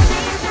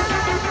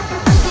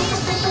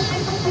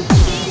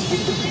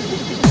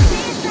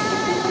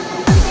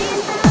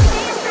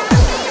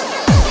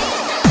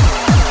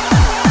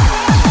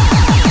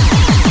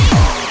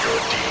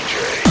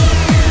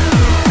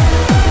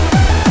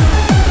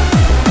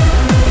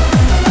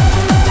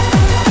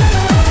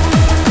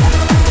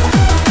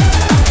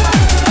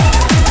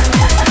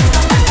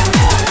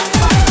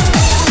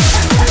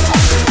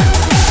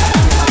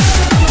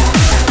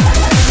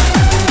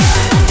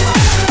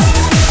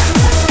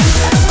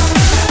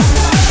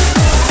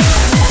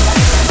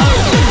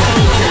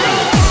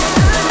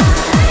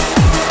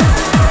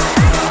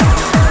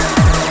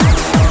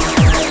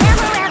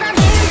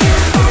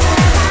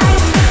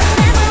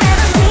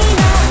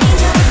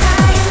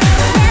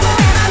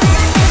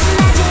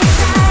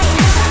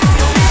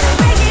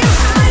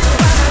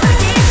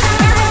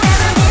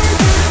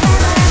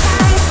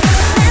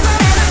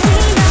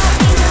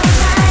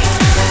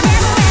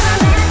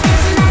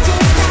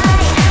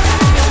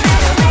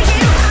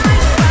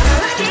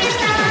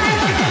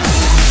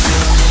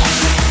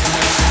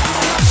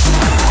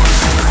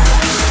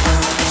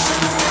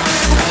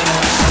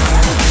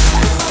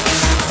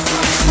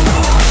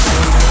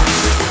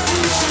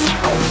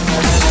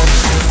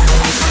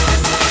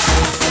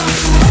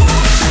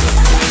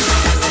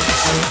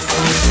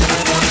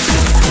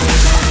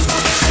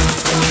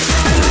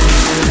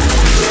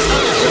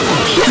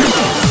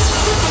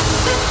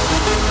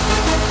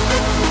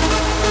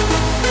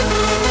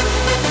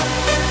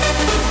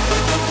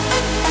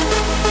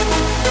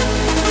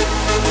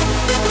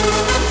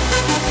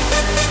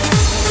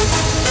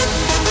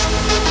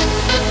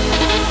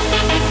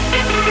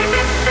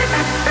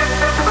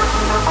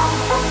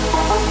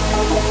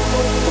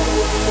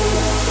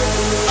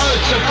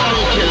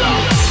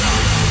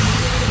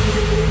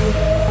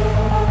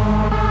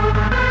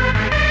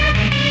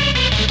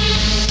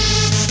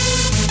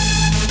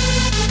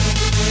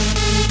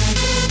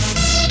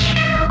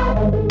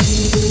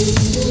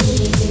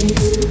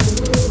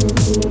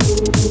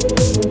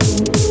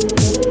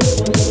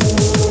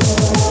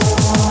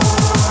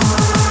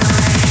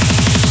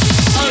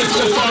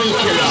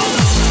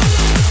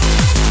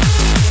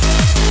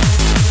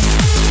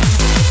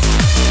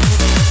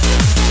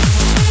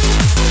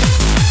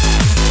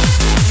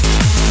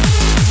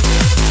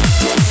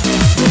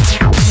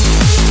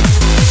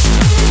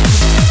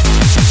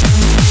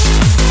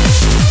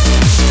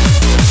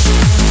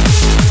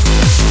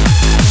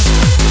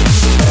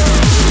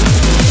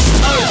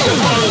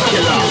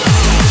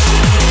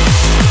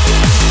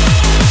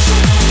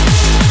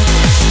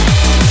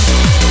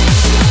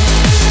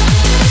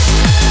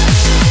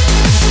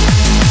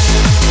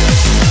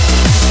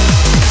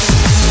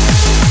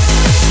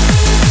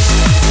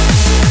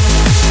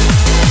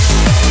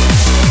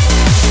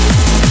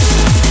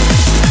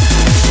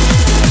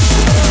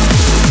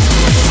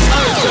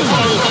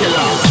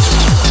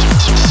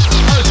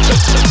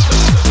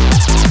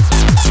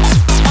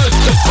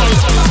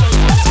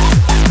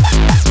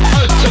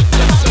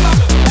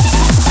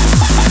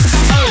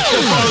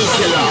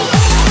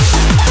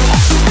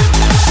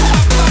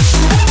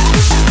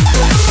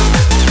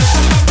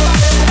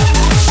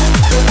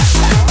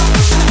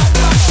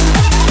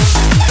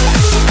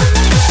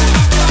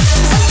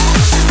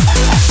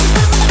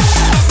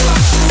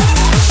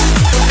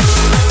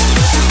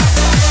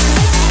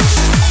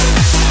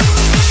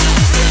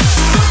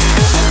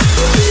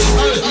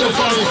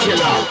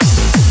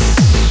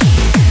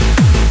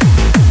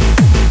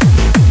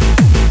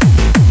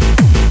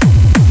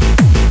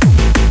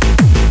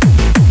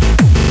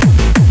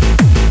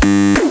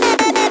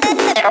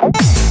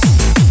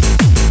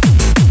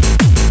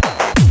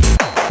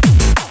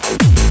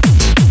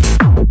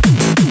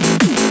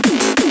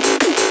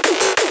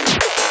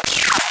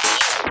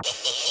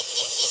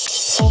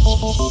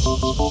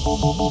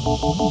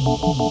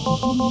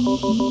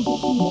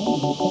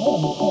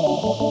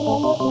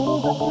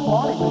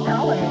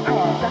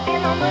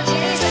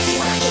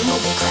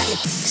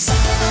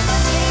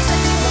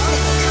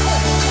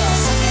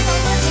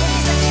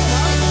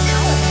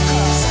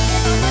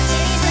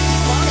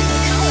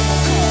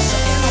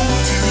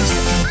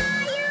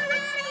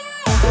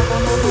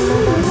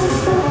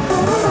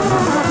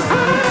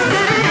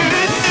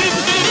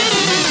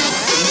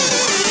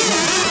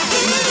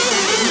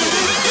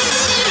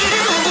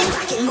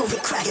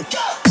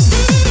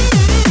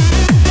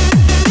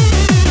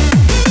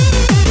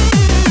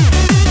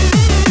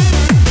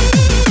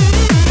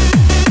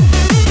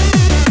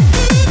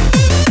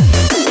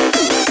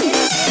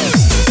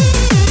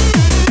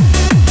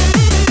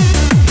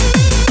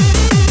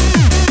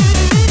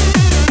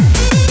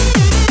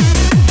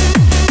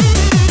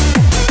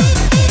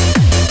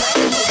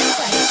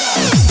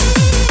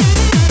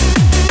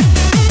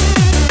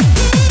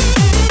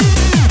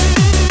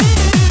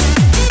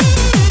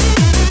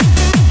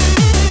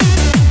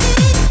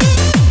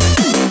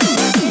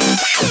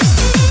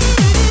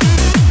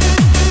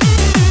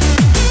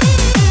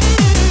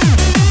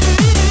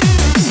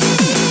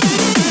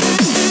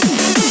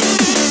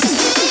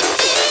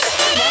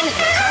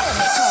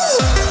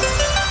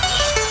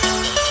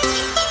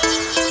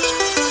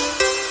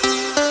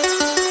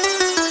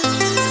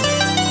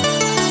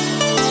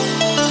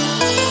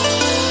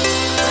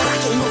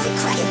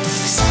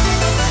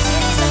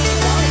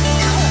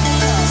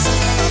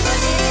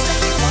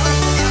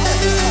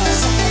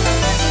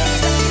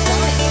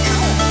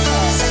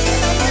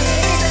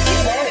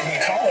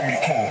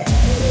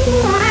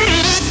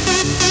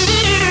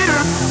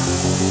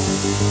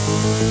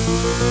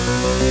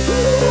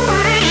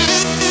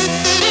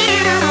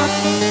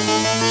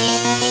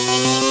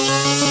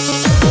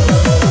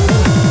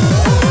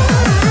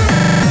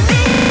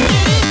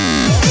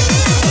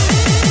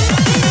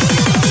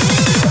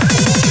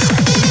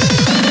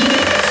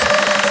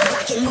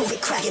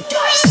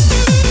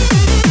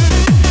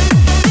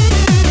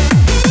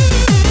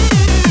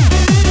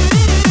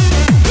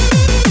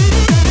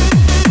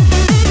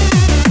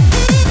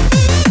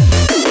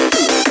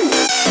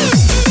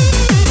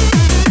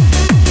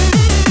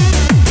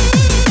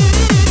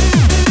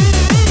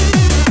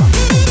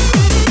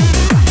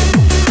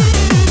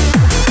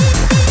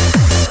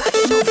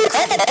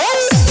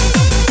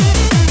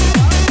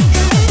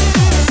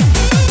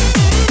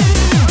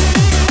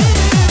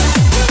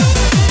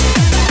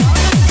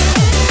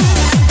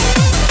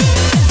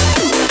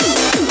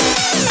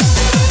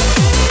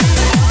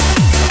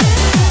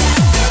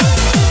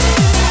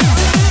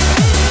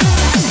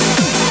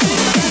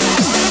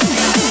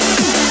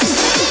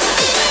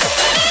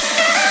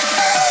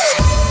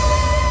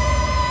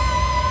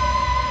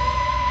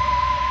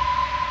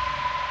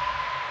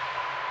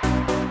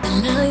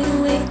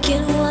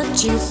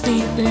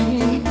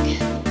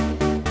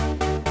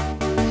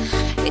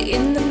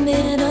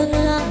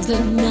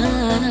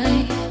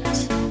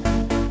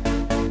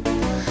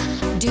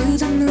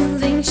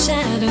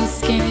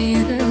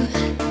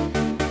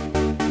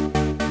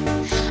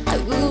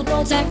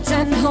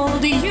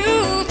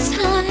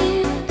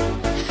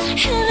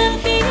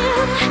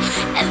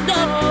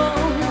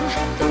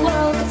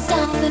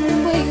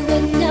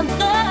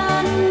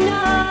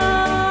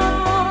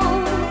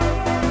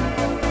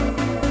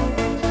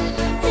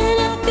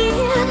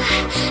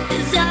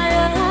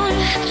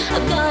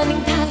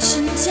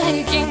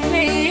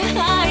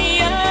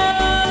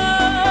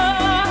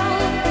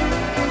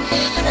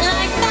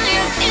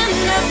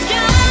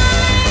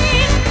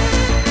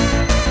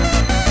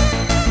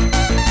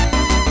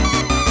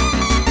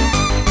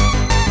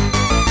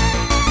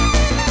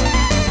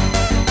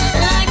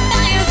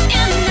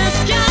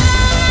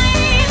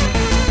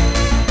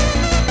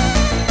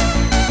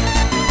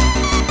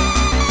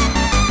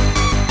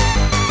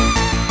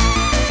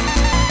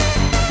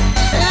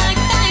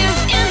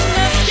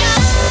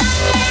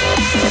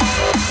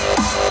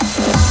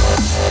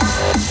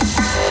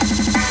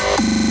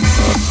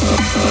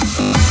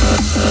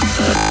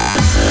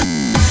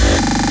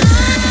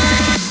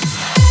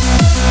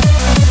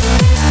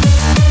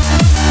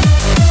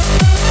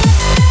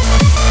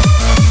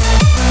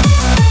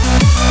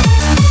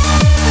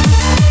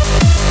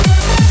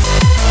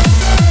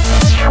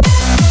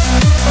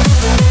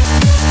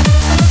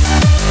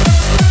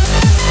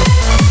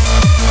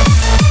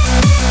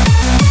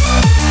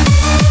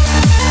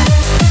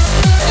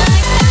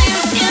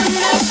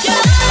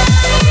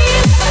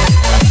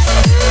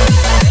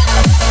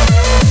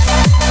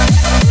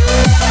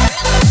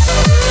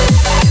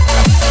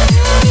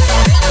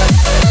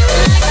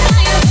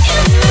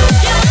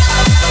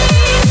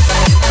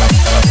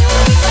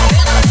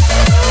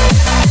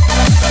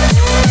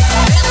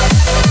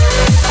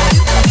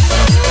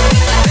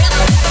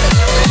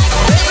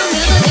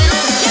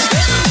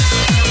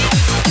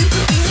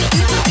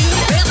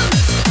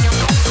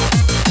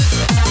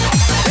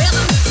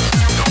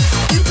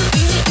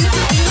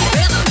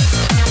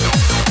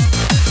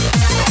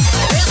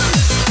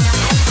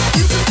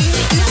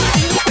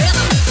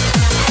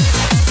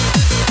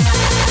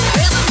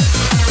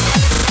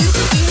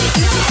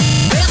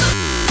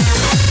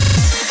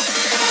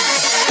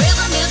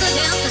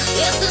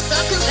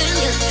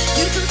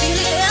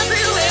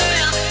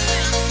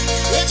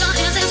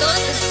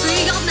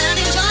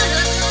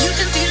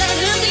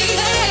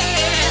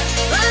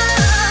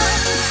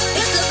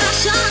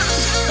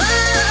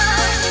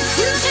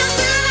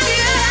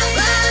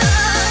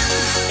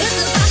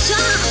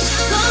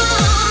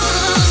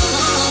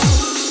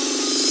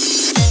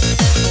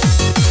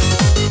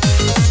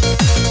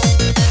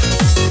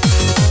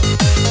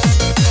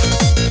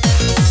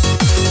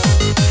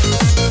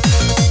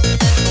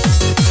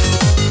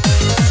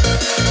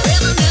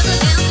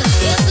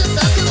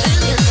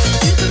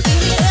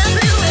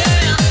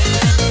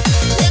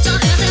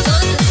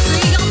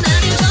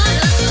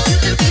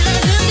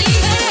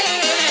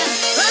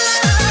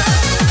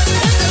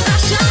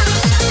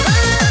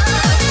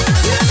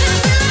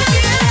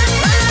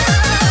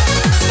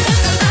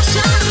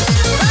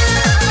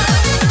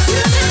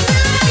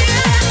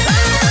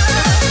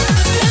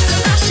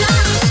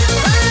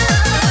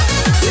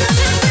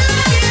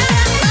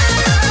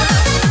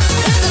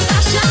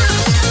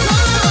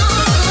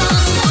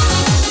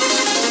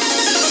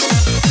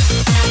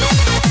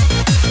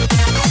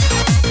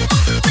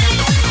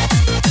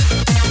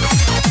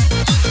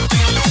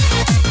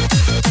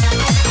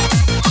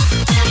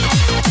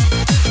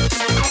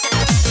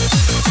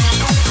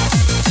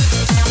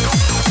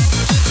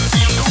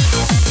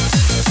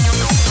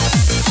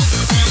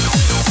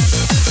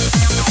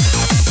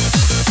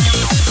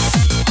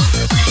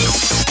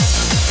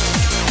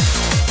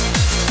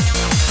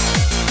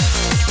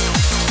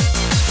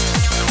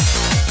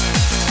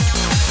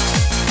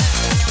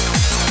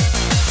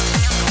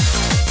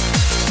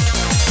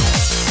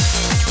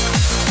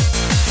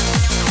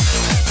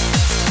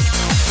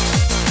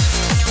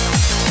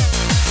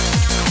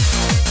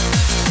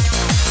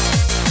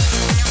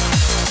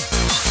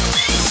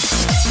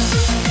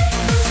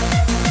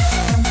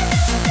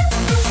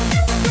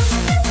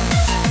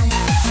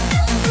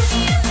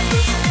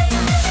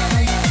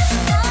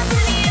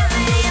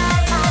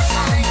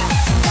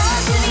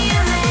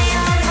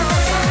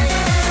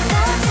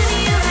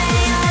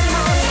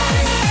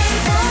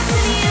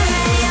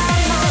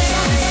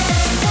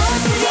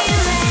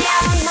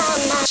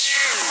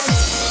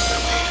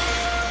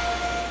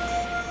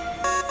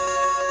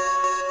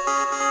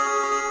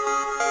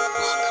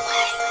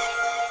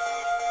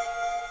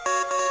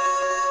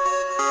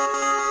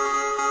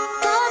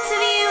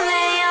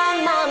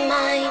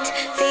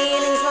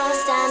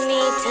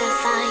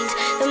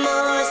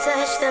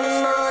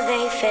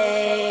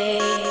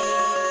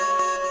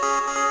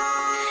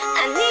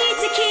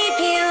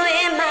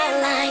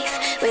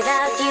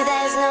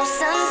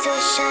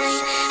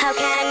 shine. How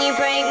can you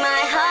break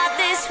my heart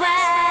this way?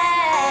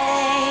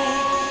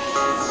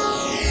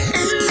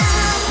 And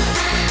now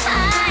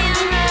I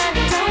am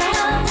running, don't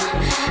know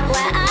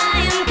where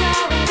I am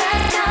going. The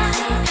sky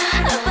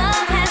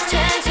above has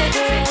turned to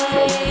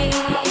gray.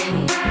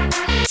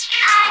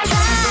 I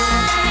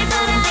try,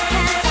 but I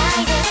can't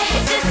find it.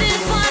 If this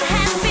is what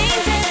has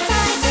been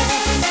decided,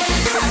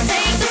 I'll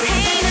take the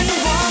pain and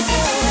walk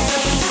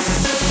away.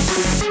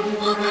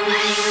 Walk away.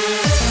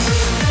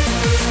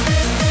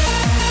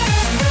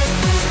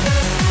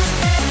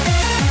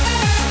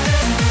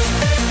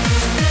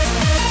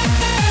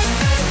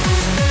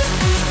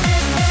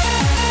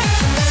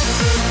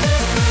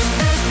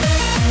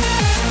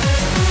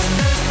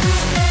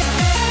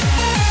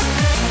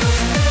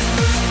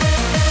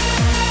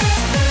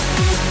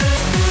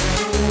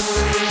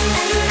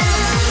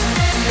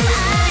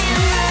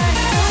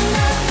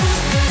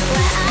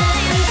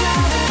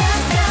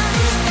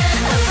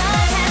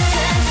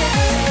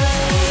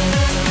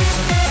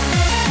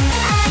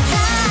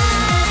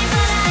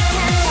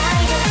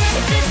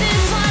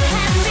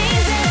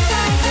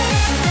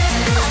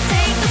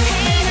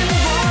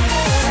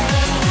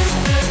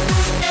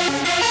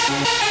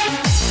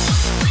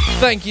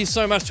 Thank you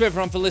so much to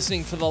everyone for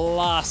listening for the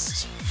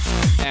last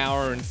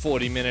hour and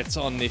 40 minutes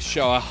on this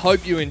show. I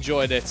hope you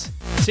enjoyed it.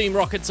 Team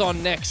Rocket's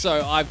on next,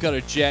 so I've got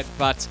a jet,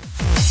 but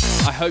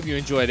I hope you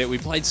enjoyed it. We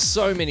played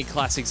so many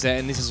classics there,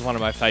 and this is one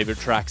of my favorite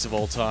tracks of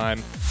all time.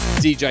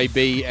 DJ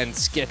B and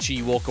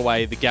Sketchy Walk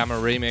Away, the Gamma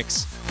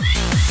remix.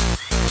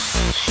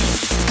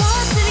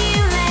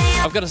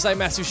 I've got to say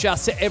massive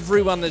shouts to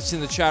everyone that's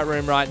in the chat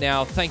room right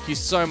now. Thank you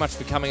so much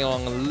for coming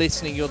along and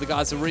listening. You're the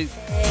guys,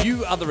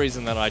 you are the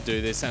reason that I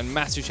do this. And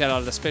massive shout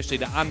out especially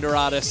to Under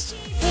Artist,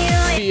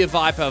 Fear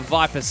Viper,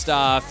 Viper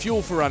Star,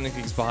 Fuel for Running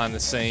Things Behind the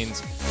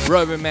Scenes,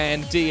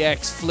 Roboman,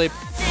 DX, Flip.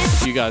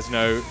 You guys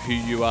know who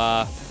you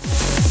are.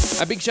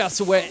 A big shout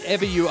to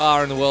wherever you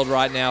are in the world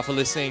right now for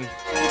listening.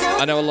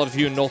 I know a lot of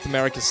you in North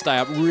America stay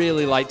up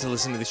really late to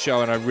listen to the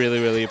show, and I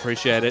really, really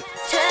appreciate it.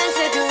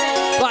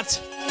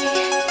 But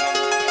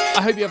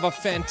I hope you have a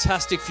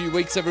fantastic few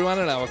weeks, everyone,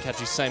 and I will catch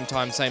you same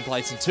time, same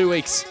place in 2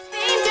 weeks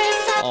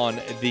on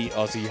the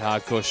Aussie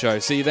Hardcore Show.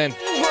 See you then.